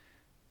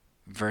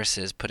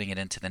 versus putting it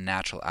into the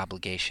natural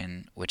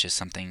obligation, which is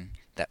something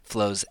that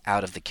flows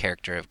out of the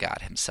character of God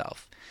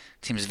Himself.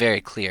 It seems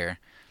very clear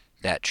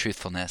that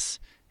truthfulness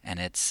and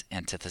its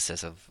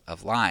antithesis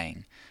of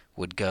lying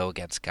would go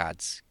against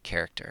God's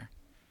character.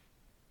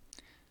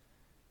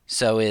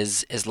 So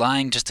is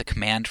lying just a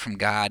command from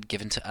God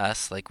given to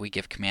us, like we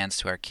give commands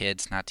to our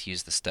kids not to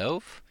use the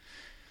stove?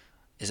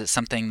 Is it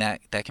something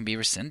that can be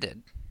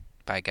rescinded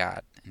by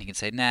God? And He can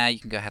say, nah, you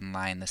can go ahead and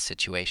lie in this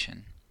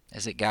situation.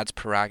 Is it God's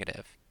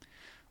prerogative?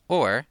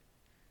 Or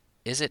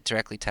is it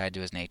directly tied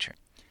to His nature?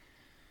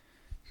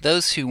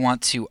 Those who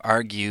want to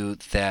argue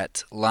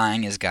that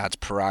lying is God's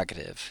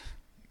prerogative,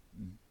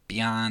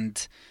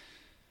 beyond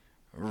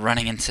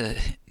running into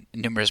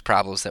numerous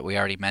problems that we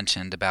already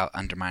mentioned about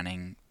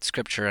undermining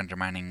Scripture,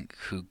 undermining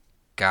who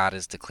God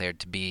is declared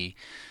to be,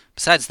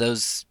 besides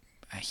those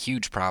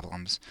huge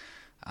problems,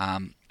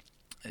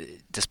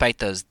 despite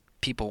those,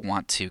 people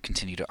want to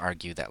continue to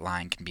argue that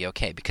lying can be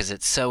okay because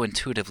it's so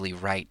intuitively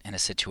right in a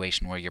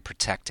situation where you're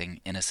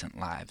protecting innocent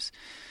lives.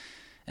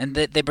 And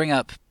they bring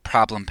up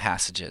problem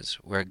passages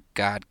where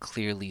God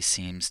clearly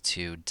seems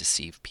to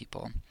deceive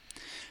people.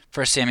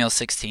 1 Samuel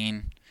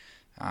 16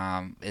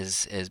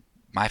 is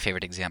my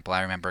favorite example.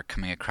 I remember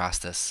coming across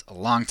this a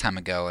long time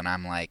ago, and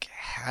I'm like,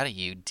 how do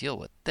you deal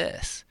with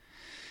this?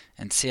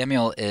 And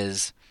Samuel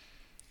is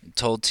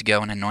told to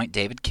go and anoint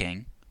David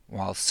king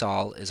while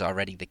Saul is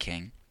already the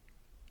king.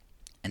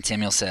 And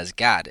Samuel says,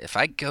 God, if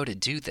I go to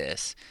do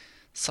this,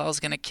 Saul's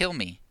going to kill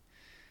me.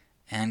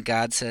 And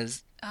God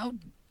says, oh,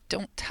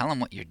 don't tell him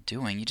what you're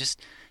doing.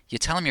 You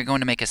tell him you're going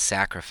to make a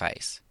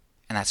sacrifice.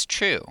 And that's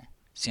true.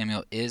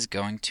 Samuel is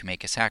going to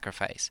make a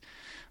sacrifice.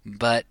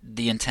 But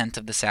the intent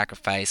of the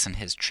sacrifice and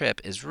his trip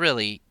is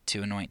really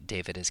to anoint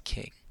David as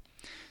king.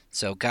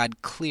 So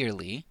God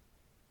clearly,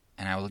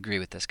 and I will agree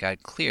with this,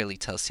 God clearly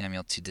tells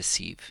Samuel to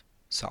deceive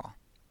Saul.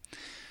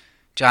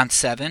 John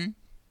 7,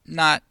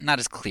 not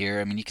as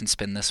clear. I mean, you can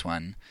spin this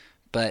one,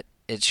 but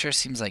it sure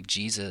seems like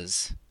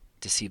Jesus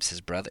deceives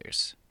his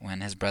brothers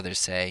when his brothers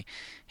say,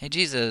 hey,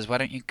 Jesus, why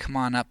don't you come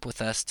on up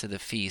with us to the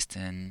feast?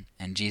 And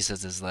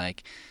Jesus is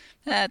like,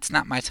 it's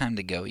not my time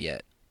to go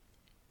yet.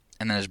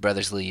 And then his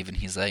brothers leave, and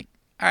he's like,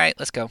 all right,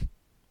 let's go.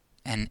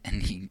 And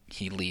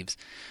he leaves.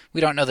 We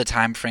don't know the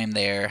time frame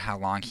there, how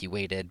long he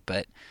waited,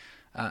 but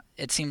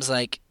it seems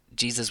like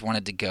Jesus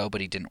wanted to go, but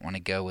he didn't want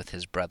to go with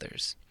his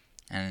brothers.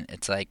 And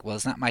it's like, well,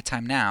 it's not my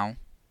time now,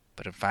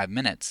 but in 5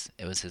 minutes,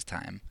 it was his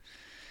time.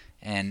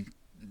 And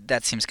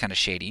that seems kind of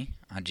shady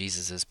on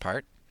Jesus'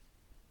 part.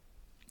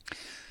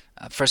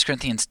 1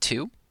 Corinthians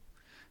 2,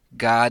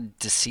 God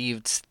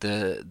deceived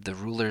the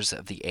rulers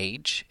of the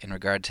age in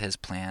regard to his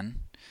plan.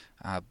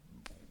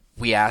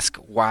 We ask,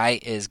 why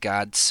is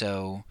God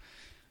so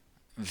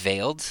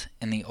veiled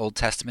in the Old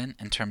Testament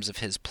in terms of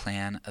his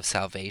plan of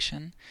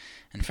salvation?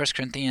 And 1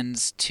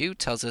 Corinthians 2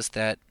 tells us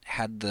that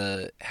had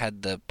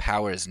the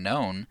powers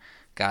known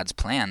God's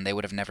plan, they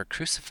would have never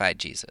crucified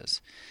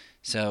Jesus.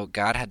 So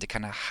God had to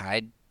kind of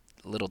hide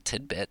little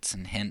tidbits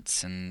and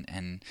hints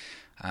and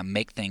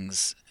make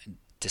things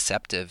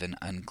deceptive and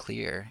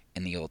unclear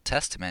in the Old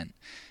Testament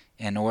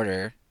in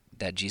order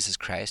that Jesus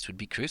Christ would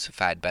be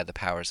crucified by the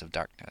powers of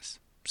darkness.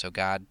 So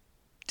God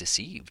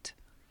deceived.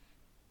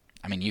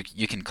 I mean,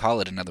 you can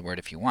call it another word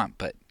if you want,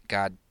 but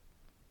God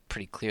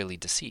pretty clearly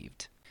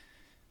deceived.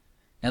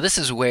 Now this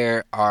is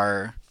where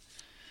our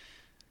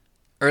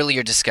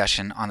earlier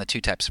discussion on the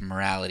two types of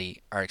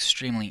morality are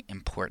extremely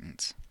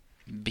important,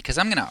 because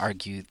I'm going to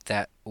argue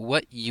that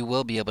what you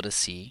will be able to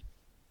see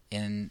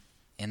in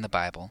the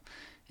Bible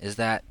is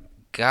that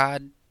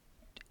God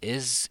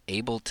is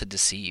able to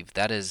deceive.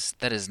 That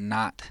is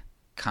not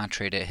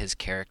contrary to his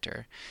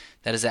character.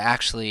 That is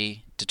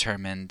actually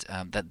determined,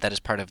 that is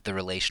part of the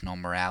relational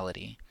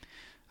morality.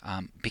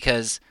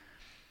 Because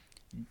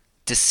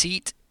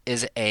deceit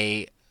is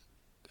a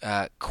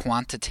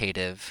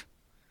quantitative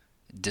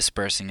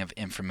dispersing of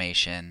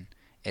information.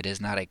 It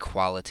is not a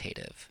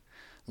qualitative.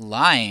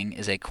 Lying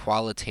is a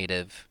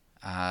qualitative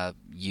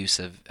use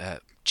of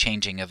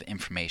changing of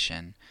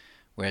information,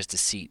 whereas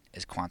deceit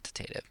is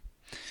quantitative.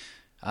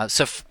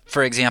 So,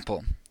 for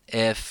example,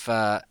 if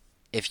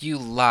you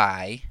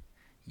lie,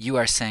 you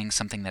are saying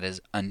something that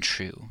is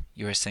untrue.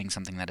 You are saying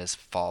something that is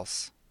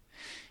false.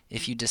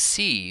 If you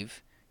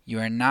deceive, you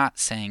are not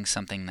saying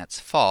something that's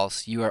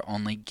false. You are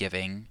only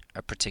giving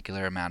a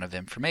particular amount of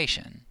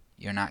information.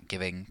 You're not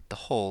giving the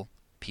whole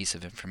piece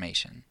of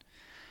information.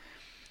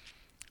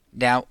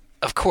 Now,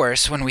 of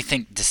course, when we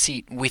think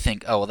deceit, we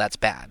think, oh, well, that's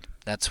bad.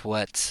 That's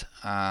what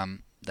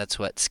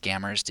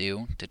scammers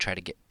do to try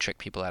to trick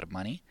people out of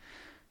money.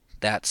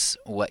 That's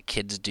what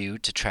kids do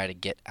to try to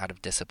get out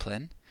of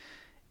discipline.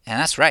 And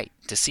that's right.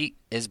 Deceit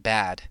is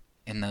bad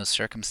in those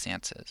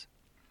circumstances.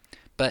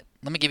 But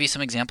let me give you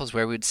some examples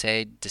where we would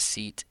say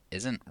deceit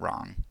isn't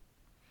wrong.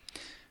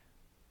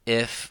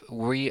 If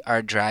we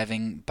are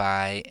driving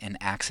by an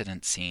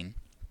accident scene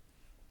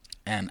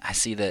and I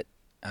see that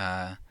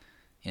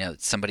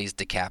somebody's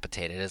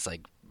decapitated, it's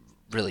like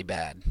really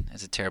bad.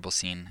 It's a terrible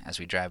scene as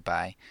we drive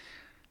by.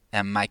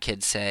 And my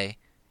kids say,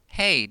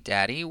 "Hey,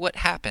 Daddy, what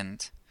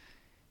happened?"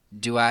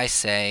 Do I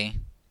say,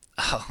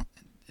 "Oh,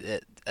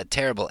 a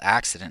terrible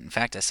accident. In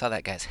fact, I saw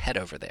that guy's head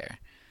over there"?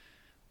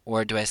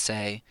 Or do I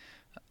say,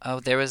 "Oh,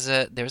 there was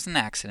an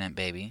accident,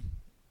 baby,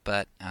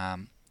 but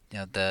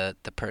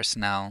the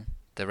personnel,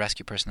 the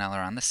rescue personnel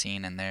are on the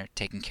scene and they're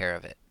taking care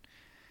of it"?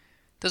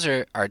 Those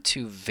are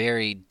two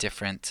very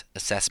different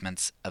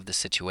assessments of the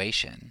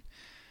situation,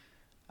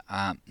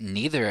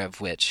 neither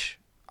of which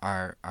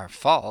are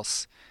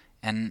false,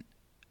 and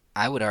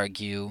I would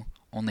argue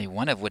only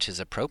one of which is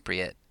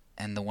appropriate,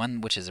 and the one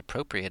which is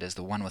appropriate is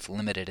the one with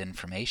limited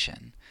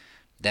information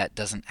that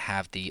doesn't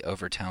have the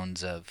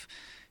overtones of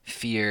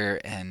fear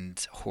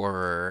and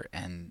horror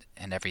and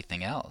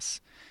everything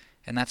else.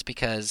 And that's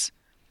because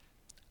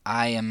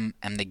I am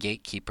the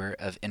gatekeeper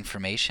of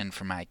information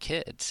for my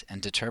kids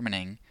and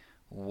determining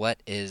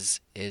what is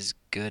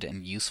good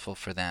and useful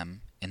for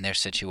them in their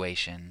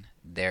situation,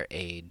 their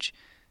age,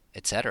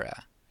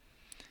 etc.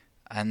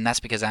 And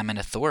that's because I'm an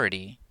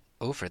authority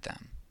over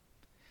them.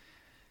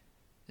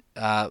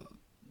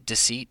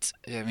 Deceit,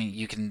 I mean,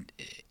 you can,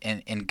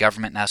 in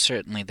government now,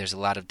 certainly there's a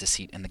lot of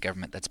deceit in the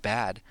government that's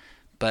bad,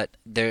 but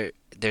there's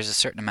a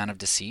certain amount of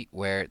deceit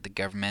where the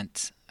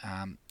government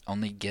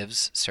only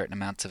gives certain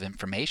amounts of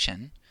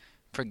information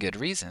for good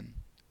reason.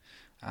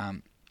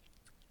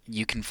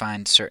 You can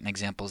find certain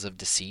examples of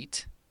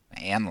deceit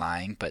and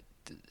lying, but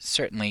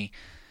certainly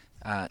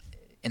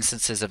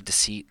instances of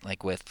deceit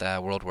like with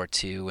World War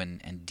II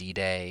and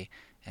D-Day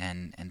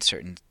and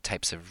certain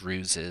types of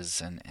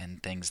ruses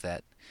and things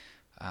that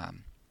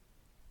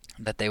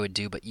they would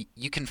do. But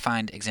you can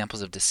find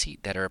examples of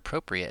deceit that are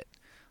appropriate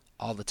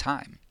all the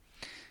time.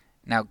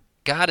 Now,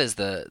 God is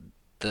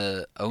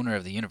the owner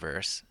of the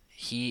universe.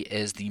 He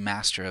is the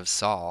master of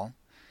Saul.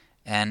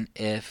 And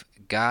if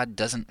God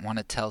doesn't want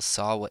to tell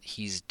Saul what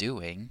he's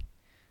doing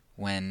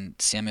when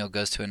Samuel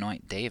goes to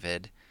anoint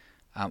David,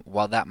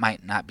 while that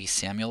might not be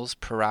Samuel's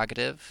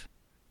prerogative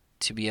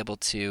to be able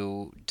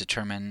to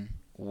determine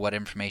what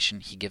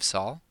information he gives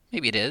Saul,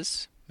 maybe it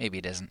is, maybe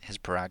it isn't his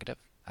prerogative,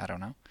 I don't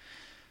know.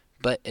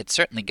 But it's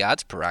certainly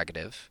God's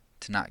prerogative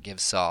to not give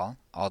Saul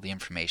all the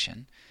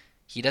information.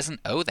 He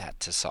doesn't owe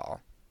that to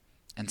Saul.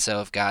 And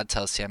so if God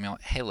tells Samuel,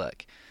 "Hey,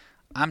 look,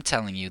 I'm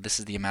telling you this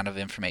is the amount of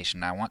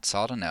information I want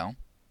Saul to know.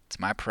 It's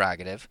my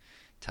prerogative.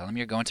 Tell him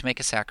you're going to make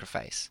a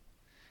sacrifice."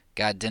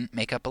 God didn't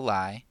make up a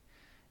lie.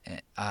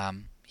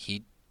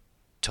 He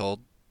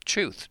told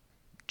truth,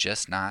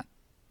 just not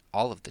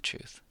all of the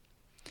truth.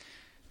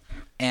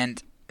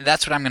 And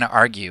that's what I'm going to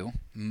argue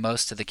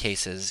most of the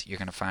cases you're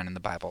going to find in the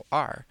Bible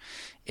are.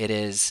 It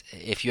is,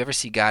 if you ever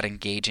see God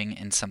engaging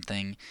in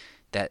something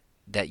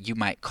that you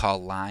might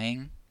call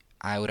lying,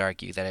 I would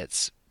argue that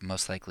it's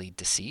most likely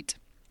deceit.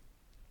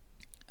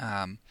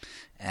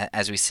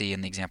 As we see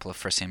in the example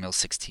of 1 Samuel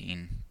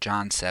 16,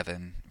 John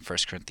 7, 1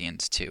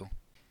 Corinthians 2.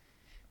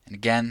 And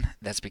again,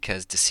 that's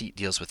because deceit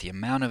deals with the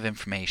amount of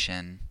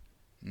information,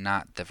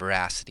 not the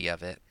veracity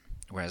of it,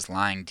 whereas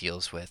lying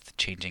deals with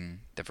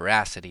changing the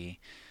veracity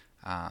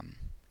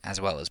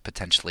as well as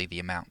potentially the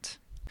amount.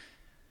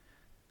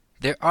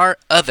 There are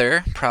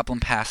other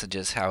problem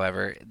passages,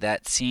 however,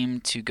 that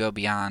seem to go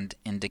beyond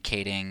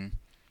indicating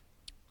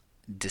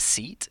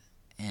deceit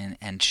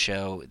and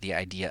show the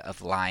idea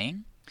of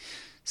lying.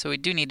 So we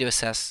do need to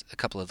assess a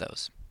couple of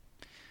those.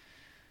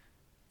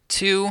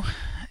 Two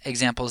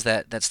examples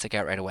that stick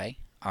out right away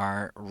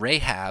are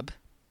Rahab,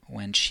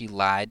 when she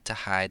lied to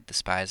hide the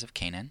spies of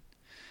Canaan,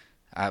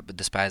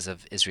 the spies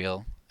of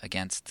Israel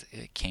against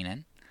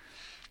Canaan,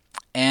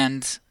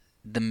 and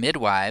the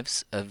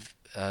midwives of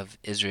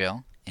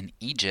Israel in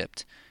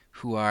Egypt,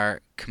 who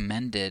are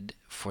commended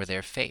for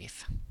their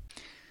faith.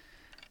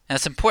 Now,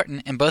 it's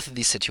important in both of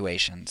these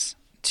situations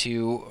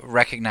to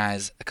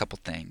recognize a couple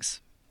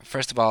things.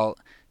 First of all,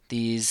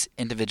 these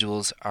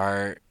individuals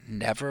are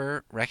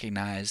never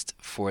recognized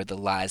for the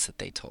lies that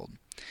they told.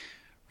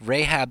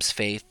 Rahab's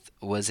faith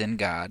was in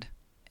God,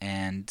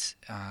 and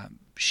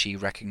she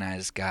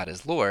recognized God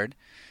as Lord,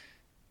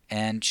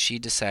 and she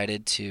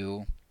decided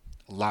to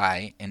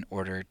lie in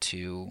order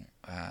to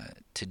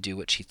do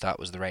what she thought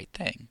was the right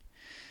thing.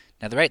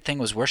 Now, the right thing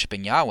was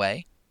worshiping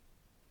Yahweh,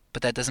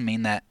 but that doesn't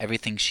mean that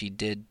everything she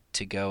did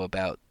to go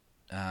about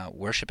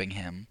worshiping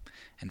Him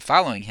and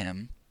following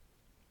Him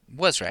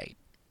was right.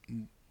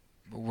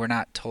 we're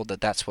not told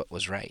that that's what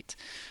was right.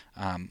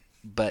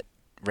 But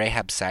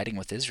Rahab siding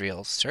with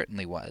Israel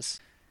certainly was.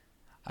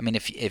 I mean,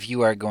 if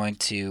you are going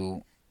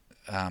to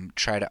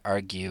try to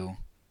argue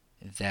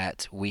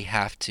that we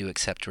have to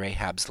accept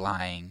Rahab's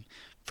lying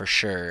for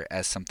sure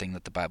as something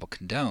that the Bible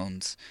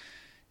condones,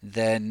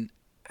 then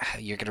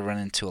you're going to run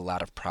into a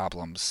lot of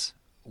problems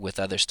with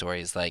other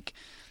stories like,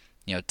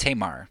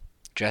 Tamar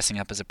dressing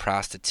up as a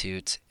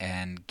prostitute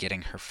and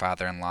getting her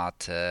father-in-law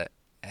to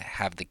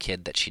have the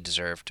kid that she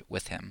deserved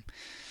with him.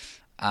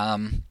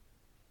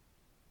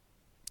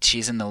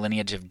 She's in the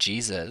lineage of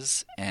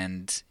Jesus,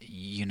 and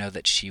you know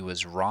that she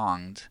was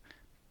wronged,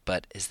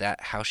 but is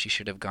that how she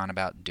should have gone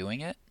about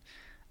doing it?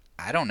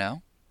 I don't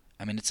know.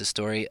 I mean, it's a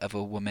story of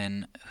a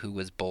woman who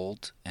was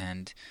bold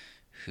and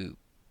who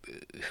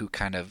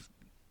kind of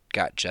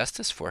got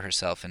justice for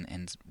herself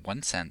in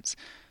one sense,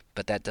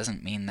 but that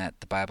doesn't mean that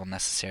the Bible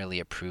necessarily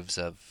approves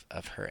of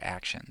her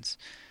actions.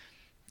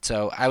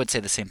 So I would say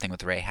the same thing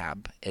with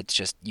Rahab. It's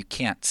just you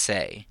can't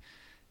say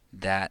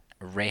that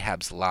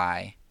Rahab's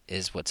lie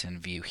is what's in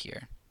view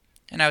here.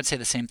 And I would say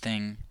the same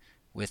thing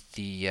with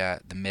the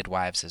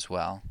midwives as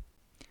well.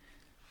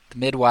 The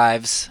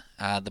midwives,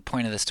 the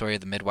point of the story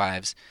of the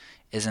midwives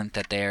isn't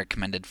that they are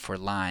commended for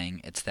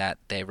lying. It's that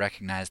they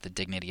recognize the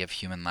dignity of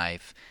human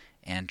life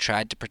and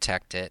tried to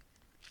protect it.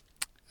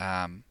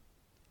 And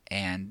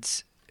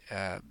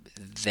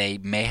they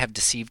may have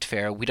deceived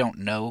Pharaoh. We don't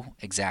know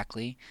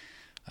exactly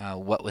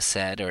what was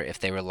said or if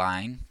they were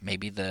lying.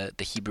 Maybe the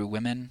Hebrew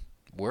women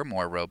were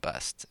more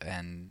robust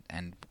and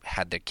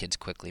had their kids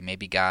quickly.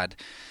 Maybe God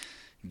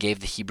gave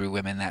the Hebrew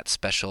women that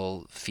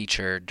special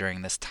feature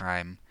during this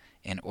time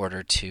in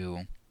order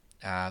to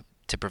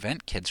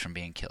prevent kids from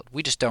being killed.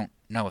 We just don't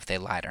know if they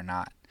lied or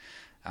not.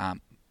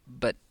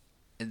 But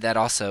that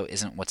also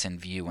isn't what's in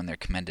view when they're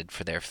commended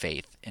for their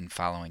faith in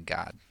following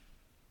God.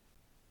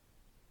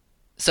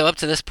 So up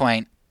to this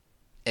point,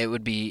 it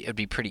would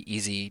be pretty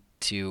easy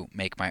to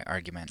make my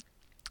argument.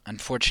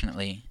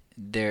 Unfortunately,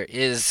 there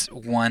is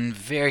one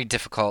very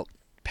difficult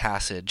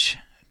passage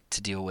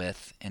to deal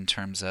with in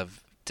terms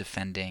of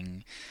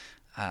defending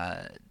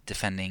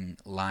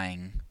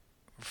lying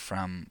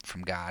from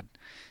God,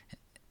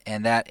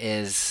 and that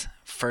is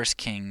 1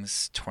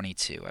 Kings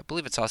 22. I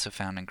believe it's also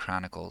found in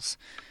Chronicles,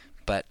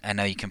 but I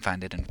know you can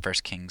find it in 1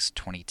 Kings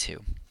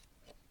 22.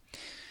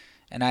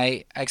 And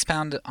I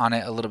expound on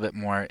it a little bit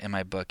more in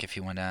my book if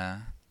you want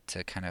to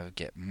kind of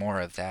get more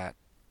of that.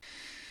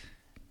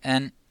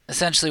 And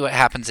essentially what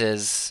happens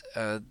is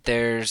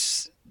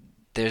there's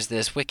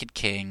this wicked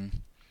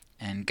king,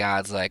 and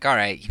God's like, all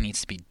right, he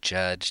needs to be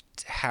judged.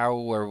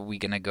 How are we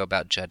going to go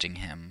about judging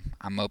him?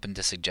 I'm open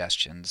to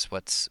suggestions.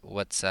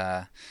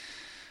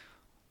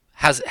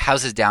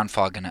 How's his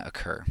downfall going to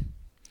occur?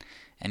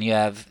 And he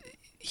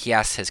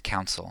asks his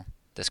council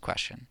this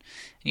question.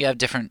 And you have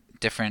different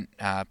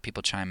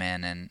people chime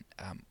in, and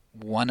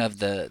one of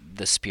the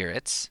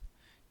spirits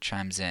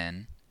chimes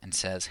in and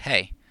says,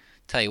 hey,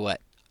 tell you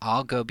what,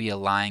 I'll go be a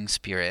lying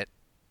spirit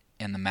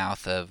in the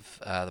mouth of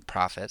the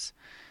prophets,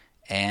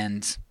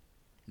 and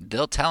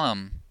they'll tell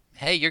him,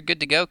 hey, you're good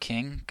to go,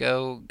 king,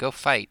 go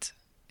fight,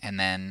 and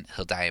then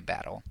he'll die in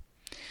battle.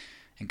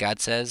 And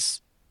God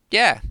says,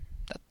 yeah,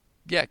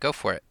 go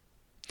for it.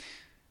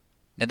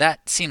 Now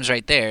that seems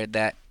right there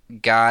that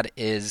God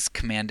is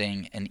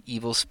commanding an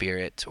evil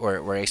spirit,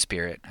 or a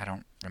spirit. I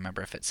don't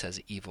remember if it says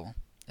evil.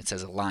 It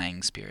says a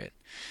lying spirit.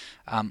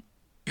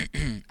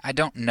 I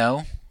don't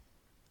know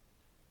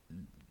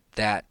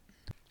that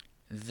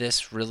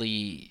this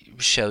really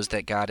shows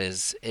that God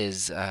is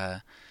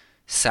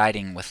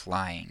siding with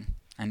lying.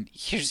 And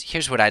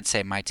here's what I'd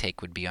say my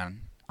take would be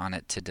on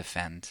it to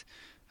defend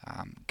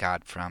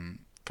God from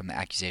the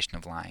accusation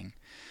of lying.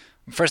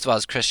 First of all,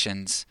 as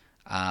Christians,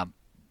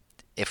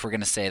 if we're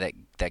going to say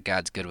that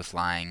God's good with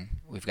lying,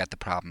 we've got the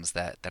problems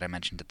that I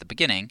mentioned at the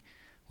beginning,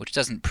 which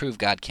doesn't prove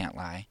God can't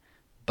lie,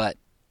 but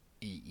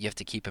you have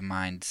to keep in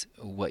mind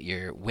what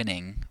you're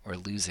winning or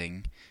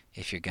losing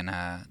if you're going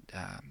to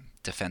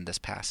defend this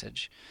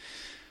passage.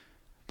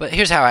 But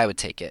here's how I would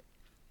take it.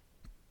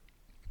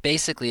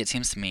 Basically, it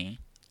seems to me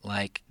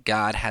like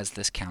God has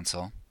this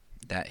council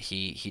that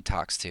he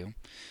talks to.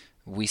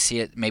 We see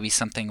it maybe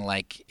something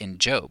like in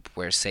Job,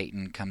 where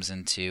Satan comes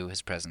into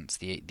his presence,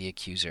 the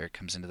accuser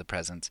comes into the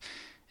presence,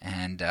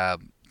 and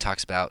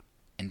talks about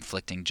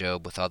inflicting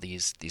Job with all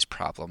these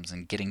problems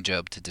and getting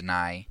Job to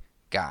deny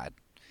God.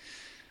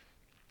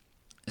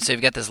 So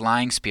you've got this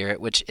lying spirit,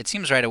 which it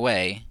seems right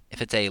away,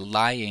 if it's a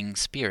lying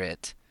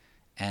spirit,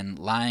 and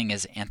lying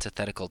is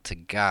antithetical to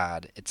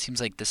God, it seems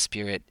like this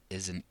spirit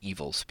is an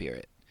evil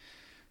spirit.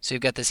 So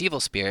you've got this evil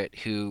spirit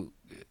who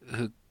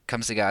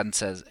comes to God and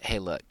says, hey,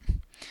 look,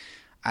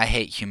 I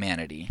hate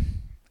humanity.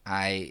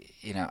 I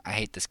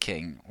hate this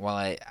king. Well,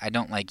 I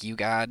don't like you,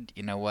 God.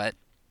 You know what?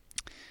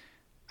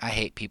 I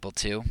hate people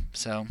too.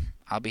 So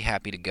I'll be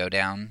happy to go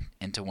down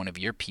into one of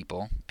your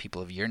people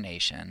of your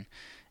nation,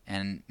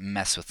 and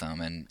mess with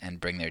them and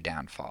bring their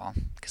downfall,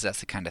 because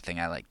that's the kind of thing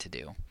I like to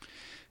do.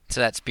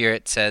 So that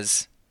spirit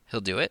says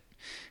he'll do it,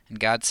 and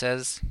God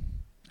says,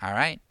 all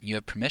right, you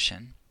have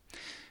permission.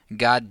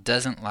 God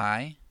doesn't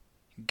lie.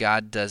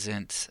 God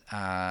doesn't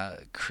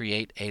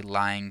create a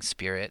lying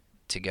spirit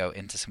to go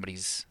into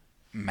somebody's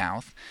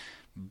mouth.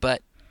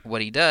 But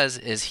what he does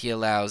is he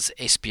allows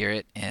a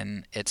spirit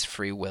in its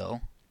free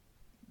will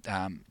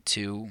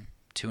to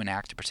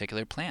enact a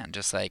particular plan,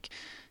 just like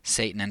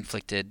Satan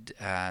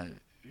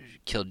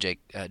killed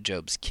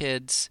Job's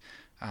kids,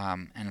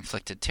 and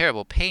inflicted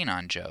terrible pain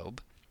on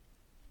Job.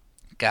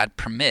 God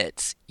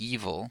permits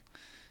evil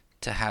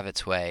to have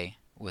its way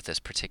with this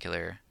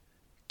particular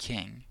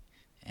king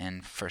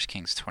in 1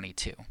 Kings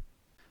 22.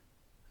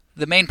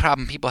 The main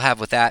problem people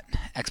have with that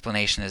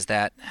explanation is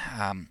that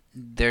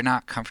they're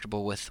not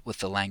comfortable with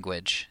the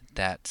language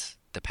that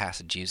the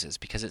passage uses,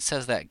 because it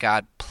says that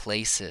God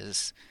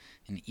places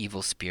an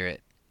evil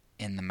spirit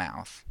in the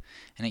mouth,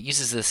 and it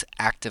uses this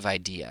active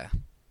idea.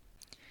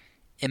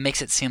 It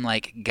makes it seem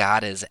like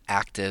God is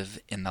active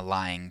in the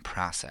lying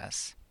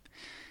process,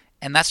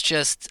 and that's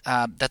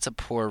a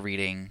poor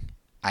reading,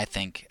 I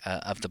think,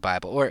 of the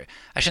Bible. Or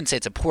I shouldn't say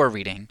it's a poor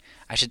reading.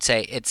 I should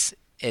say it's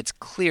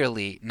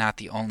clearly not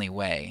the only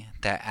way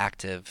that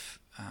active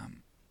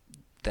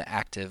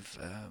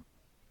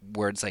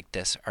words like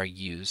this are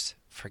used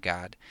for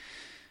God.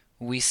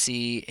 We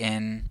see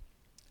in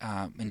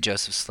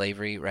Joseph's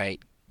slavery,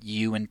 right?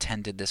 You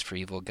intended this for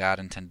evil, God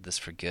intended this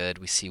for good.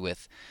 We see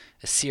with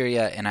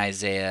Assyria in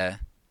Isaiah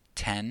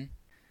 10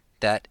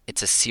 that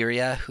it's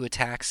Assyria who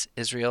attacks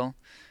Israel,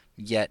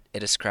 yet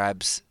it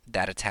ascribes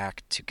that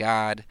attack to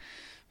God.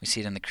 We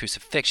see it in the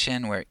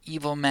crucifixion where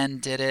evil men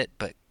did it,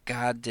 but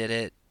God did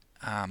it.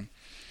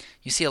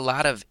 You see a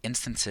lot of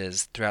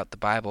instances throughout the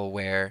Bible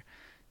where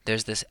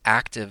there's this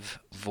active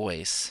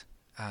voice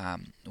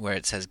where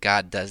it says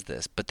God does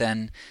this, but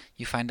then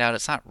you find out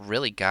it's not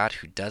really God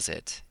who does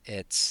it.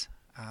 It's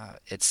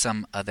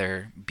some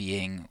other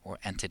being or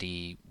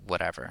entity,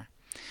 whatever.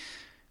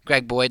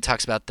 Greg Boyd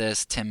talks about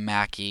this. Tim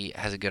Mackey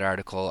has a good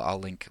article. I'll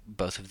link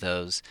both of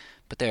those.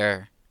 But there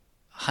are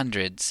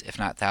hundreds, if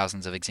not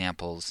thousands, of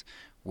examples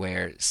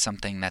where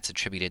something that's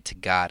attributed to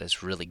God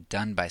is really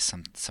done by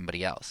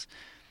somebody else.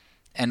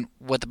 And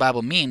what the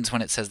Bible means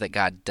when it says that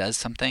God does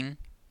something,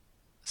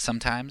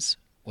 sometimes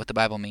what the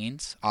Bible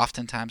means,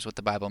 oftentimes what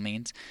the Bible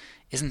means,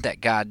 isn't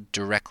that God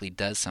directly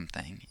does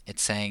something.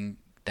 It's saying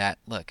that,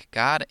 look,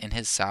 God in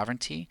his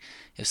sovereignty,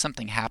 if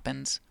something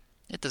happens,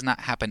 it does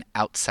not happen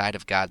outside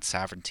of God's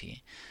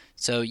sovereignty.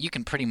 So you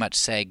can pretty much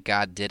say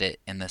God did it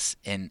in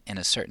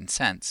a certain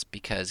sense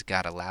because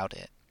God allowed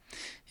it.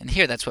 And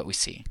here that's what we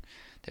see.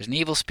 There's an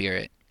evil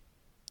spirit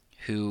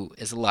who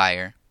is a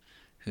liar,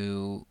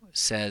 who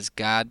says,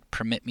 God,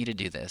 permit me to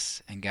do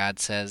this. And God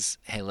says,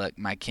 hey, look,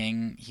 my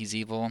king, he's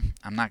evil.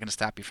 I'm not going to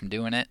stop you from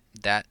doing it.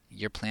 That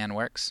your plan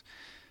works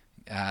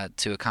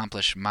to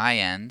accomplish my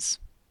ends,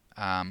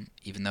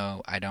 even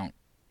though I don't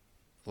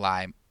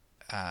lie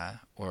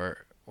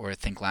or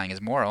think lying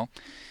is moral.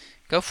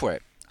 Go for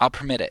it. I'll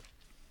permit it.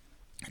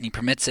 And he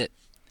permits it,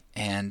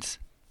 and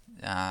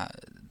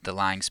the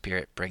lying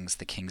spirit brings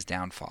the king's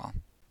downfall.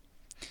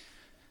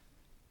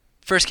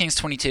 1 Kings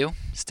 22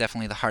 is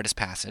definitely the hardest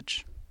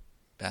passage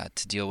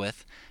to deal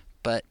with,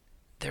 but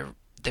there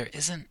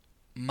isn't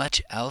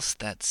much else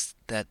that's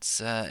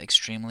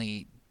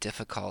extremely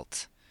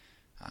difficult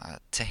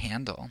to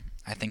handle.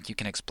 I think you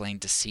can explain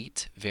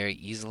deceit very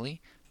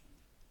easily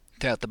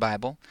throughout the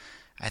Bible.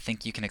 I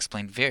think you can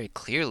explain very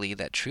clearly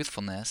that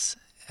truthfulness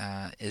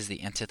is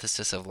the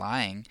antithesis of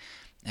lying,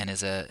 and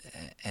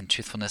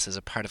truthfulness is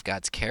a part of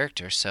God's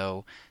character,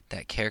 so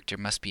that character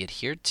must be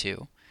adhered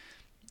to.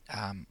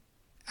 And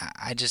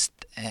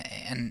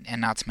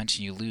not to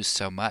mention, you lose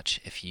so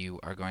much if you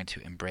are going to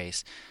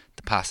embrace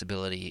the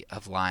possibility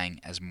of lying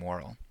as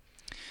moral.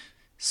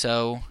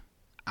 So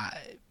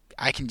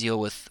I can deal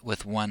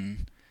with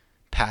one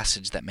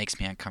passage that makes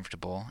me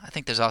uncomfortable. I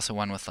think there's also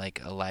one with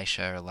like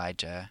Elisha or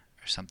Elijah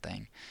or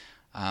something.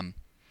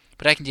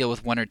 But I can deal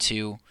with one or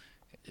two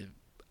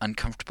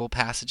uncomfortable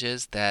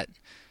passages that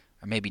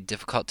are maybe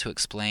difficult to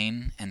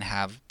explain and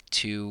have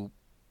two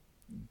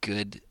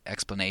good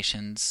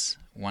explanations,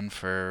 one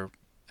for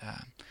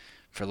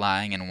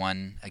lying and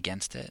one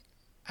against it.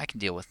 I can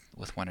deal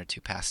with one or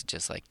two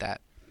passages like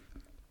that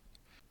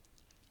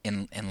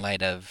in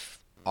light of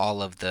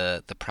all of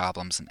the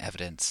problems and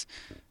evidence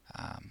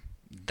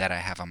that I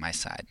have on my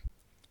side.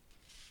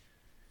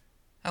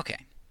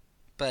 Okay,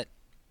 but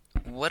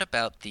what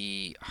about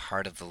the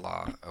heart of the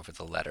law over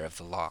the letter of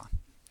the law?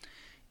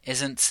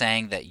 Isn't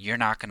saying that you're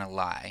not going to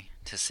lie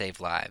to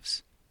save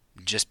lives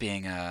just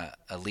being a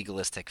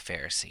legalistic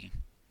Pharisee,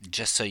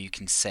 just so you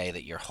can say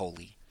that you're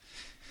holy?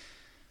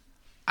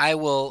 I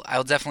will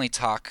definitely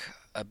talk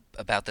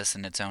about this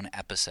in its own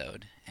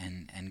episode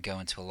and go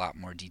into a lot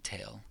more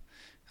detail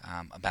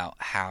about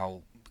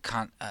how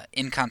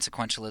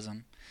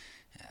inconsequentialism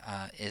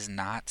is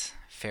not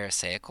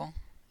Pharisaical.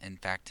 In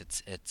fact,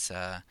 it's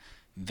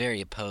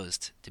very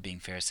opposed to being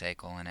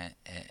Pharisaical, and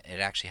it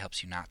actually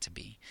helps you not to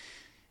be.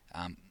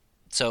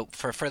 So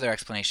for further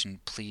explanation,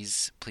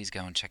 please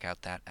go and check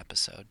out that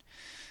episode.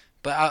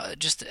 But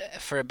just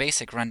for a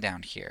basic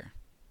rundown here,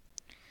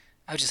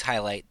 I would just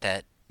highlight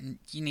that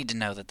you need to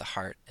know that the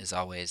heart is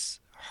always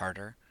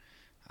harder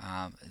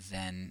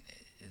than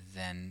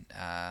than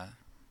uh,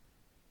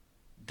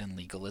 than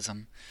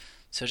legalism.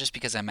 So just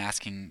because I'm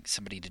asking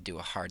somebody to do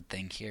a hard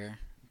thing here,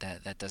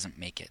 that doesn't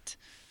make it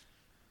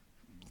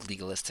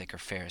legalistic or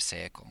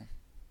pharisaical.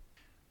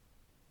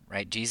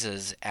 Right?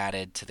 Jesus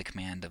added to the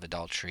command of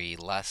adultery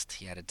lust.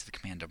 He added to the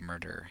command of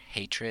murder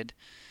hatred.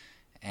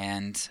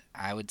 And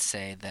I would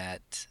say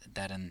that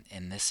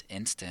in this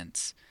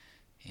instance,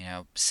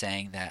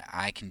 saying that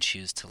I can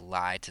choose to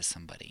lie to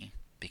somebody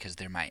because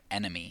they're my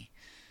enemy,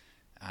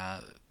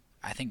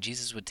 I think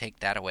Jesus would take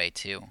that away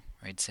too.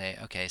 Or he'd say,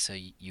 okay, so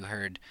you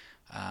heard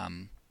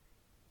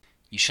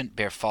you shouldn't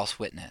bear false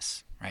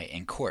witness, right,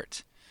 in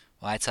court.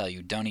 Well, I tell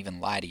you, don't even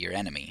lie to your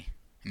enemy.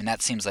 I mean,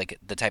 that seems like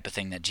the type of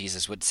thing that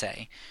Jesus would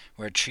say,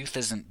 where truth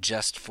isn't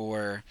just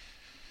for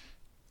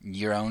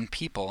your own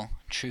people,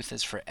 truth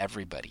is for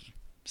everybody.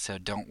 So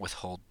don't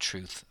withhold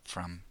truth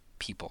from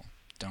people.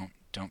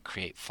 Don't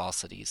create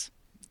falsities,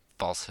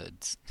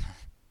 falsehoods.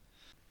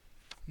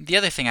 The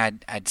other thing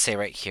I'd say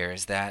right here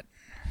is that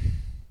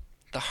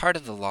the heart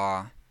of the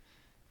law,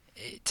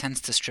 it tends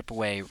to strip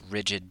away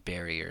rigid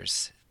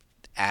barriers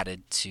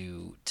added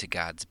to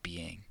God's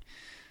being.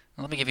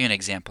 Let me give you an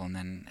example and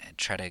then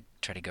try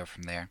to go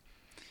from there.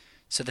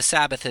 So the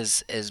Sabbath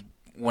is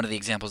one of the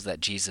examples that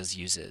Jesus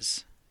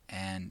uses,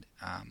 and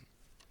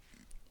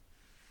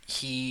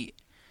he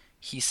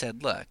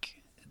said, look,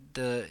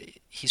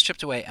 he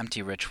stripped away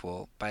empty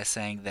ritual by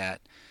saying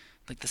that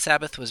like the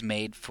Sabbath was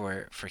made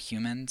for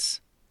humans,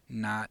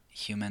 not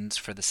humans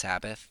for the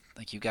Sabbath.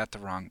 Like you got the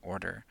wrong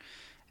order,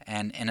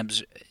 and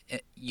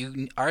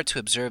you are to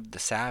observe the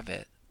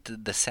Sabbath,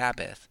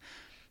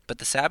 but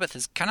the Sabbath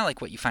is kind of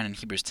like what you find in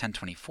Hebrews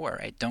 10:24,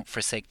 right? Don't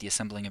forsake the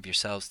assembling of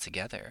yourselves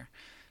together,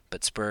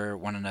 but spur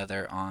one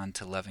another on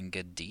to love and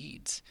good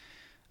deeds.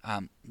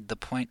 The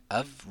point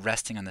of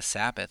resting on the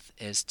Sabbath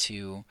is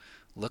to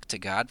look to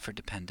God for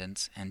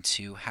dependence and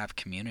to have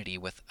community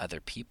with other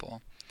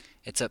people.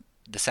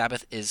 The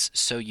Sabbath is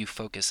so you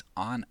focus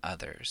on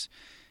others.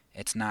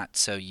 It's not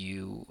so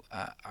you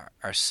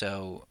are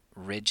so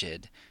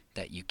rigid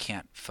that you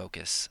can't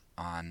focus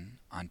on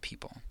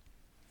people.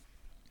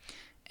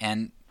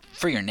 And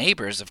for your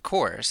neighbors, of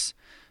course,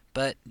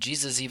 but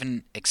Jesus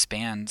even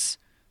expands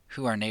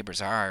who our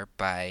neighbors are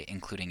by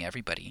including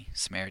everybody: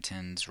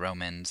 Samaritans,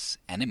 Romans,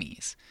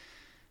 enemies.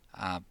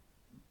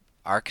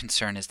 Our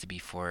concern is to be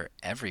for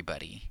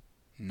everybody,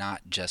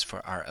 not just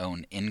for our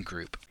own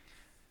in-group.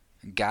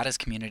 God is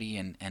community,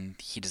 and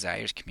He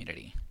desires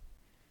community.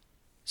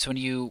 So when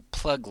you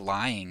plug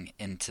lying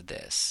into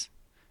this,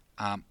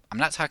 I'm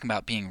not talking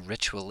about being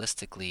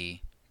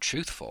ritualistically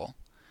truthful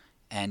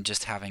and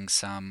just having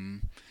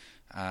some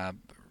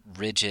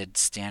rigid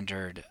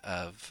standard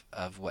of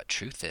what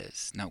truth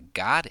is. No,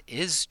 God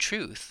is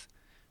truth,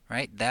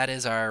 right? That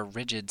is our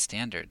rigid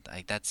standard.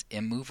 Like that's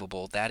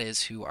immovable. That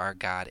is who our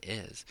God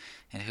is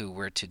and who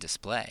we're to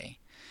display.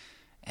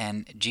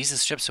 And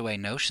Jesus strips away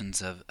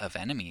notions of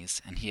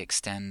enemies, and He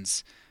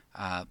extends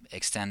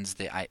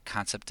the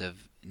concept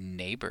of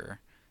neighbor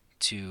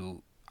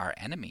to our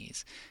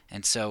enemies.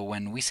 And so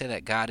when we say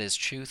that God is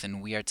truth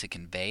and we are to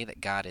convey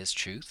that God is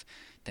truth,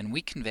 then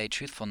we convey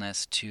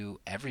truthfulness to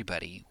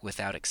everybody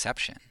without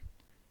exception.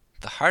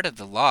 The heart of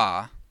the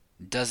law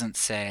doesn't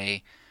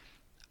say,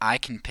 I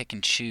can pick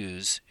and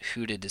choose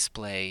who to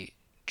display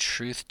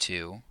truth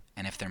to,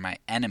 and if they're my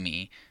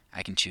enemy,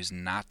 I can choose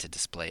not to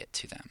display it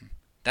to them.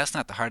 That's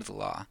not the heart of the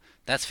law.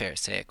 That's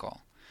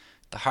pharisaical.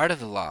 The heart of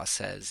the law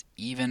says,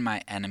 even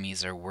my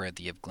enemies are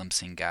worthy of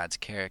glimpsing God's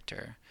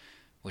character,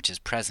 which is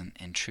present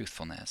in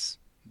truthfulness,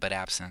 but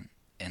absent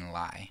in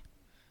lie.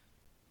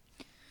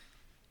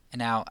 And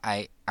now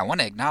I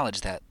want to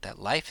acknowledge that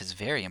life is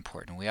very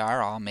important. We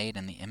are all made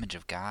in the image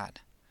of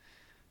God.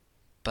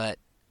 But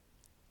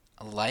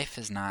life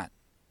is not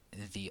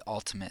the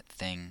ultimate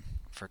thing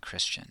for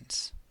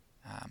Christians.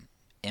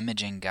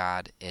 Imaging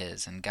God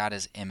is, and God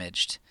is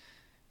imaged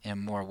in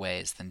more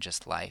ways than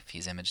just life.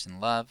 He's imaged in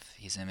love.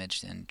 He's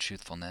imaged in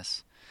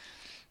truthfulness.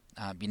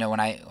 When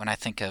I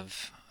think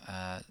of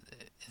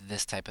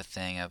this type of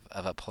thing of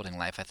upholding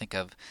life, I think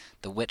of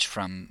the witch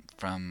from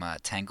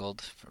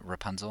Tangled,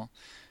 Rapunzel,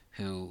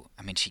 who,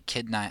 she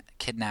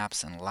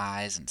kidnaps and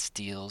lies and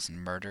steals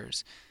and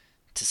murders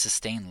to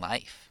sustain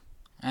life.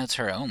 And it's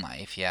her own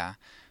life, yeah,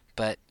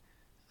 but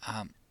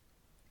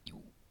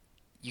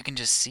you can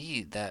just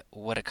see that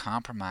what a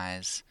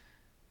compromise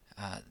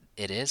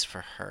it is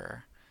for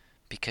her,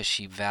 because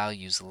she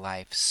values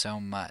life so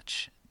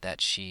much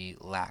that she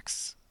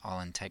lacks all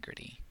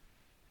integrity.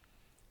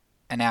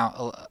 And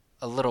now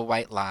a little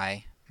white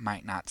lie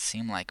might not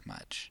seem like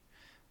much,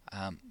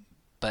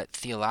 but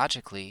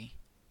theologically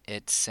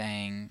it's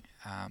saying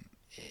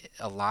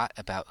a lot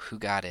about who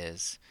God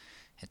is.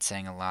 It's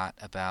saying a lot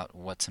about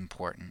what's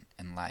important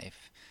in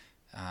life.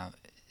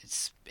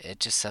 It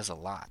just says a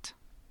lot,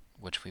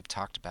 which we've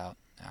talked about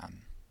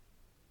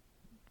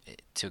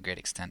to a great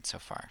extent so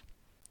far.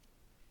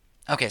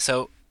 Okay,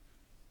 so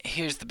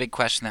here's the big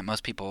question that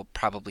most people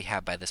probably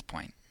have by this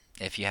point,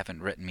 if you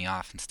haven't written me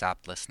off and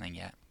stopped listening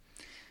yet.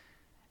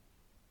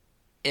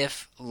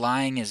 If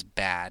lying is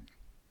bad,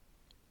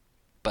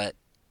 but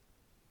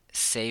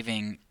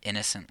saving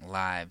innocent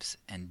lives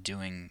and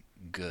doing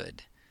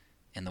good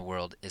in the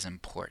world is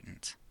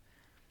important,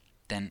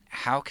 then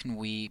how can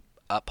we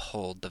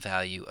uphold the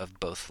value of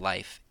both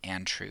life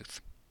and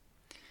truth?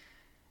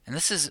 And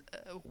this is,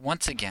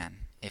 once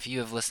again, if you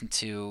have listened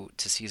to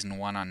season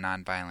one on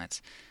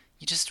nonviolence,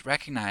 you just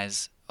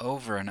recognize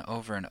over and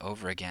over and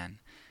over again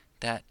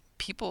that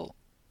people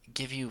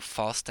give you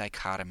false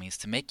dichotomies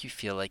to make you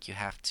feel like you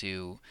have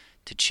to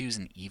choose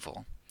an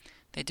evil.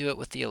 They do it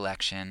with the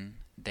election.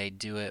 They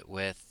do it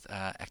with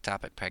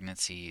ectopic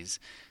pregnancies.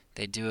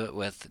 They do it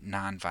with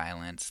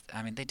nonviolence.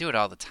 I mean, they do it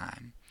all the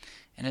time.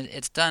 And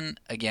it's done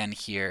again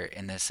here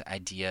in this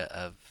idea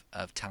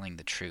of telling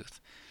the truth.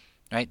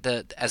 Right?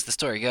 As the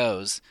story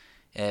goes,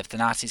 if the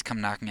Nazis come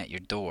knocking at your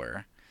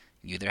door,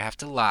 you either have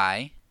to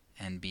lie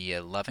and be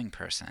a loving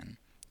person,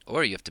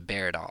 or you have to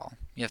bear it all.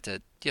 You have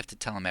to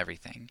tell them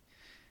everything.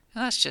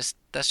 And that's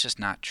just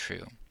not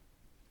true.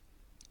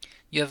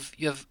 You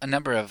have a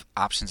number of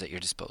options at your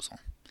disposal.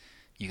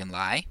 You can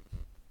lie,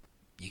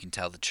 you can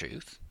tell the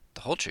truth,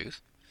 the whole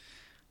truth.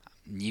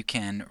 You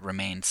can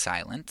remain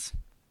silent,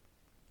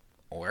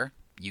 or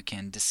you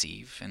can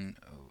deceive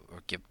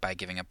or give by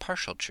giving a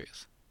partial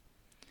truth.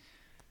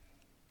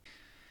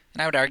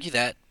 And I would argue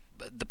that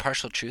the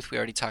partial truth, we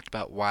already talked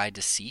about why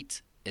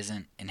deceit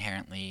isn't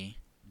inherently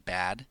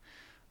bad.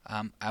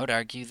 I would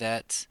argue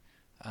that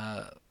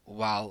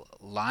while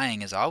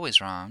lying is always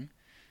wrong,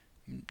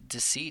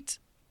 deceit,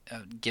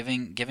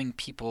 giving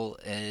people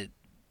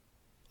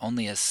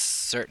only a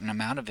certain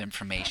amount of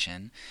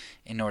information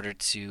in order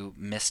to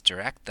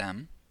misdirect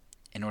them,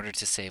 in order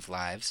to save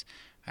lives,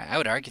 I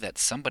would argue that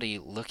somebody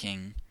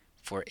looking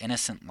for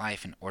innocent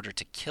life in order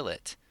to kill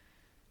it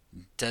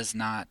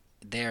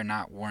they are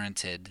not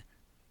warranted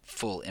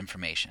full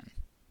information.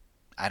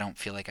 I don't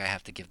feel like I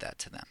have to give that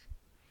to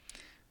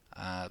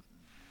them.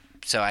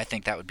 So I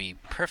think that would be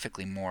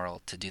perfectly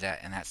moral to do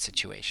that in that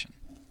situation.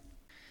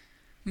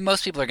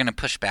 Most people are going to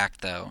push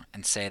back, though,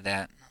 and say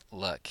that,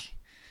 look,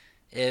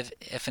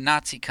 if a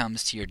Nazi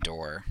comes to your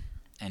door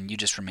and you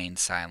just remain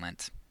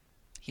silent,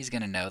 he's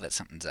going to know that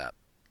something's up.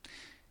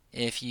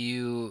 If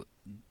you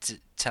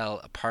tell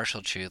a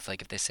partial truth,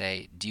 like if they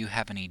say, do you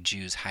have any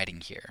Jews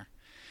hiding here?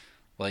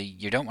 Well,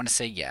 you don't want to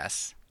say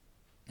yes,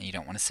 and you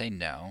don't want to say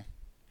no.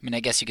 I mean,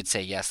 I guess you could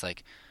say yes,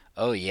 like,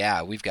 oh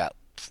yeah, we've got,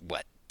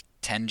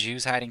 10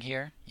 Jews hiding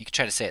here? You could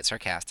try to say it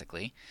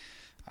sarcastically.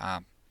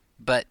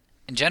 But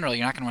in general,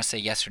 you're not going to want to say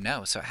yes or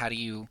no. So how do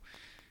you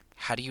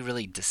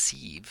really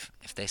deceive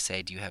if they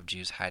say, do you have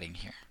Jews hiding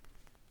here?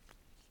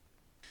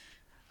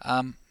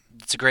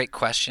 It's a great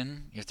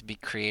question. You have to be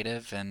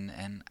creative,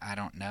 and I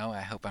don't know.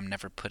 I hope I'm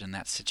never put in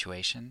that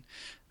situation.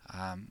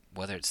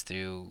 Whether it's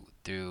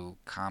through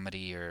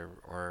comedy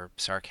or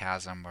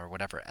sarcasm or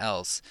whatever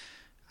else,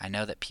 I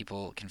know that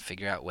people can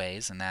figure out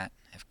ways, and that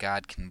if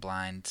God can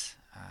blind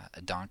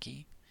a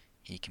donkey,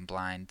 he can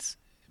blind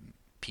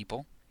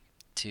people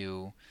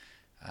to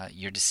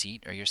your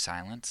deceit or your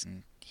silence,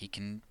 and he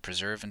can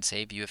preserve and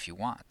save you if you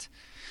want.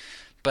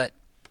 But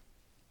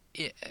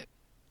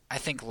I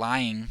think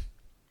lying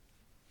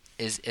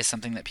is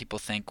something that people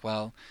think,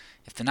 well,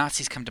 if the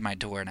Nazis come to my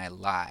door and I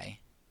lie,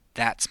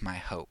 that's my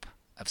hope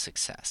of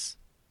success.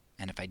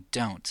 And if I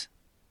don't,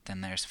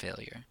 then there's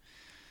failure.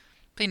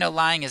 But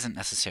lying isn't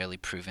necessarily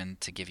proven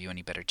to give you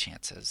any better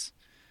chances.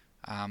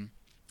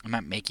 It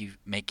might make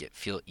it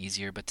feel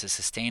easier, but to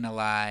sustain a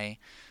lie,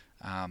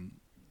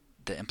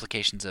 the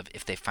implications of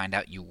if they find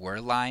out you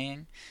were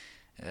lying,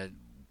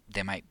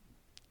 they might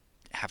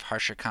have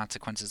harsher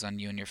consequences on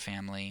you and your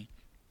family.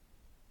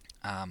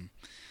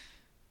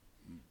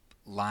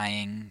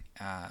 Lying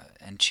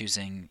and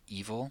choosing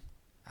evil,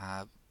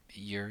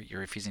 you're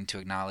refusing to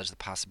acknowledge the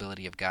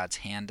possibility of God's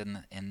hand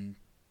in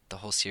the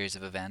whole series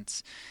of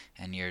events,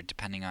 and you're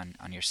depending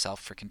on yourself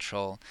for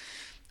control.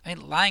 I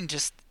mean, lying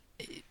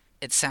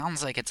it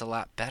sounds like it's a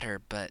lot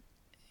better, but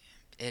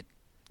it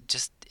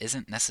just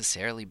isn't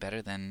necessarily better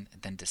than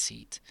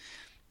deceit,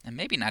 and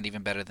maybe not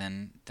even better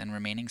than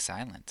remaining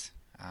silent.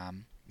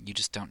 You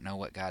just don't know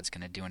what God's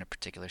going to do in a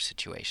particular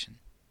situation.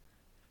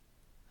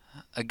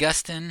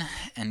 Augustine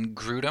and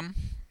Grudem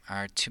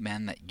are two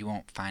men that you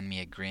won't find me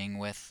agreeing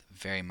with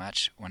very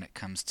much when it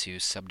comes to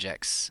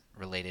subjects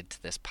related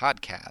to this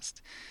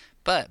podcast.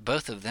 But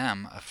both of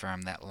them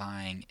affirm that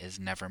lying is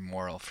never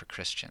moral for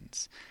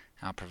Christians.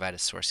 I'll provide a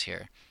source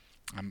here.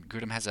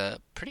 Grudem has a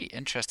pretty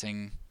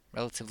interesting,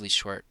 relatively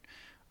short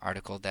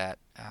article that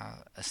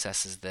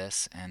assesses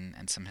this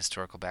and some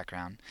historical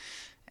background.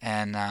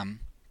 And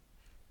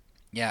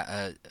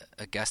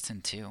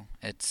Augustine too.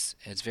 It's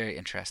very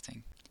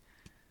interesting.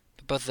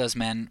 But both of those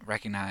men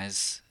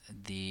recognize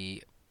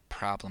the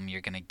problem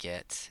you're going to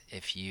get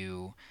if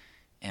you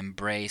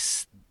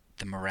embrace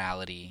the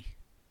morality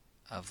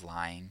of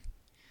lying.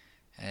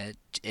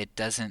 It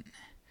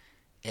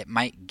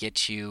might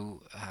get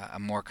you a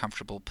more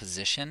comfortable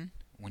position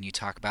when you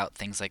talk about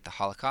things like the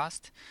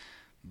Holocaust,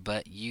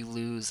 but you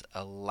lose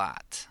a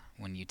lot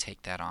when you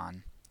take that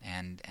on,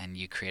 and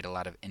you create a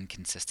lot of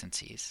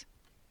inconsistencies.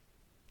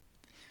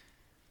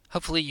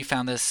 Hopefully you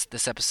found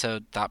this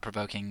episode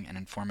thought-provoking and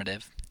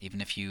informative,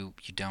 even if you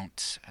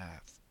don't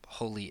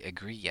wholly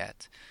agree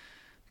yet.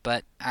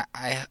 But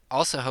I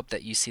also hope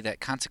that you see that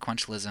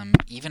consequentialism,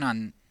 even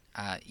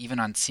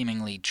on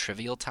seemingly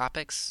trivial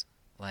topics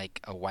like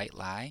a white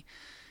lie,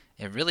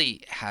 it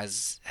really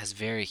has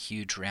very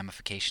huge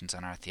ramifications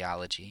on our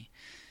theology,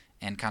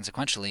 and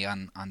consequentially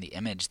on the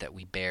image that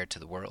we bear to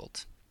the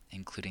world,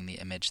 including the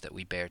image that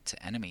we bear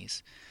to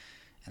enemies.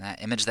 And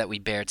that image that we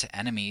bear to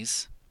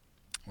enemies,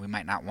 we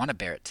might not want to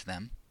bear it to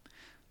them,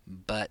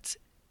 but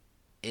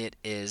it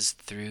is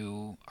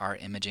through our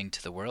imaging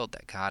to the world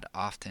that God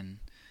often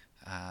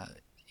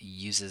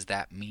uses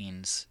that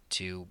means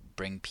to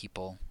bring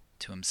people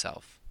to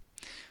himself.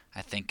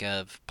 I think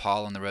of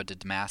Paul on the road to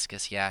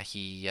Damascus. Yeah,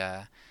 he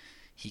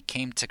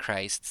came to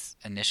Christ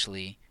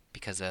initially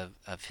because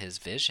of his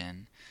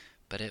vision,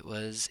 but it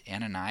was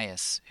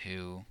Ananias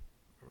who,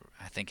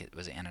 I think it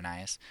was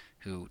Ananias,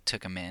 who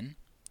took him in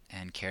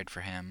and cared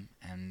for him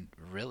and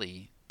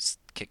really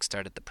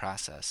kick-started the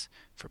process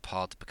for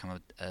Paul to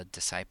become a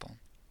disciple.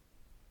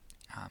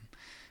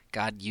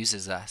 God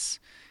uses us,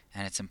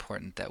 and it's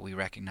important that we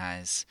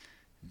recognize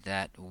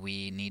that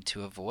we need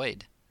to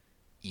avoid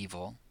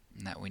evil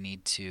and that we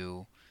need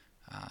to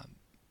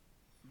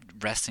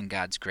rest in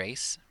God's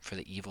grace for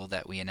the evil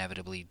that we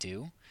inevitably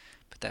do,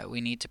 but that we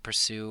need to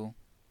pursue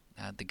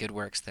the good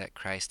works that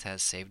Christ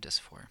has saved us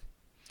for.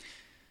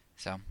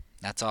 So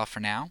that's all for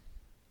now.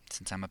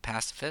 Since I'm a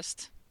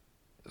pacifist,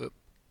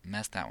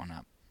 messed that one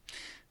up.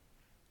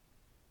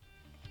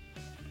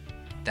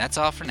 That's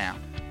all for now.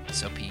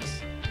 So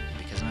peace.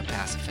 Because I'm a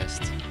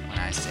pacifist, when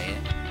I say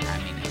it, I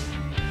mean it.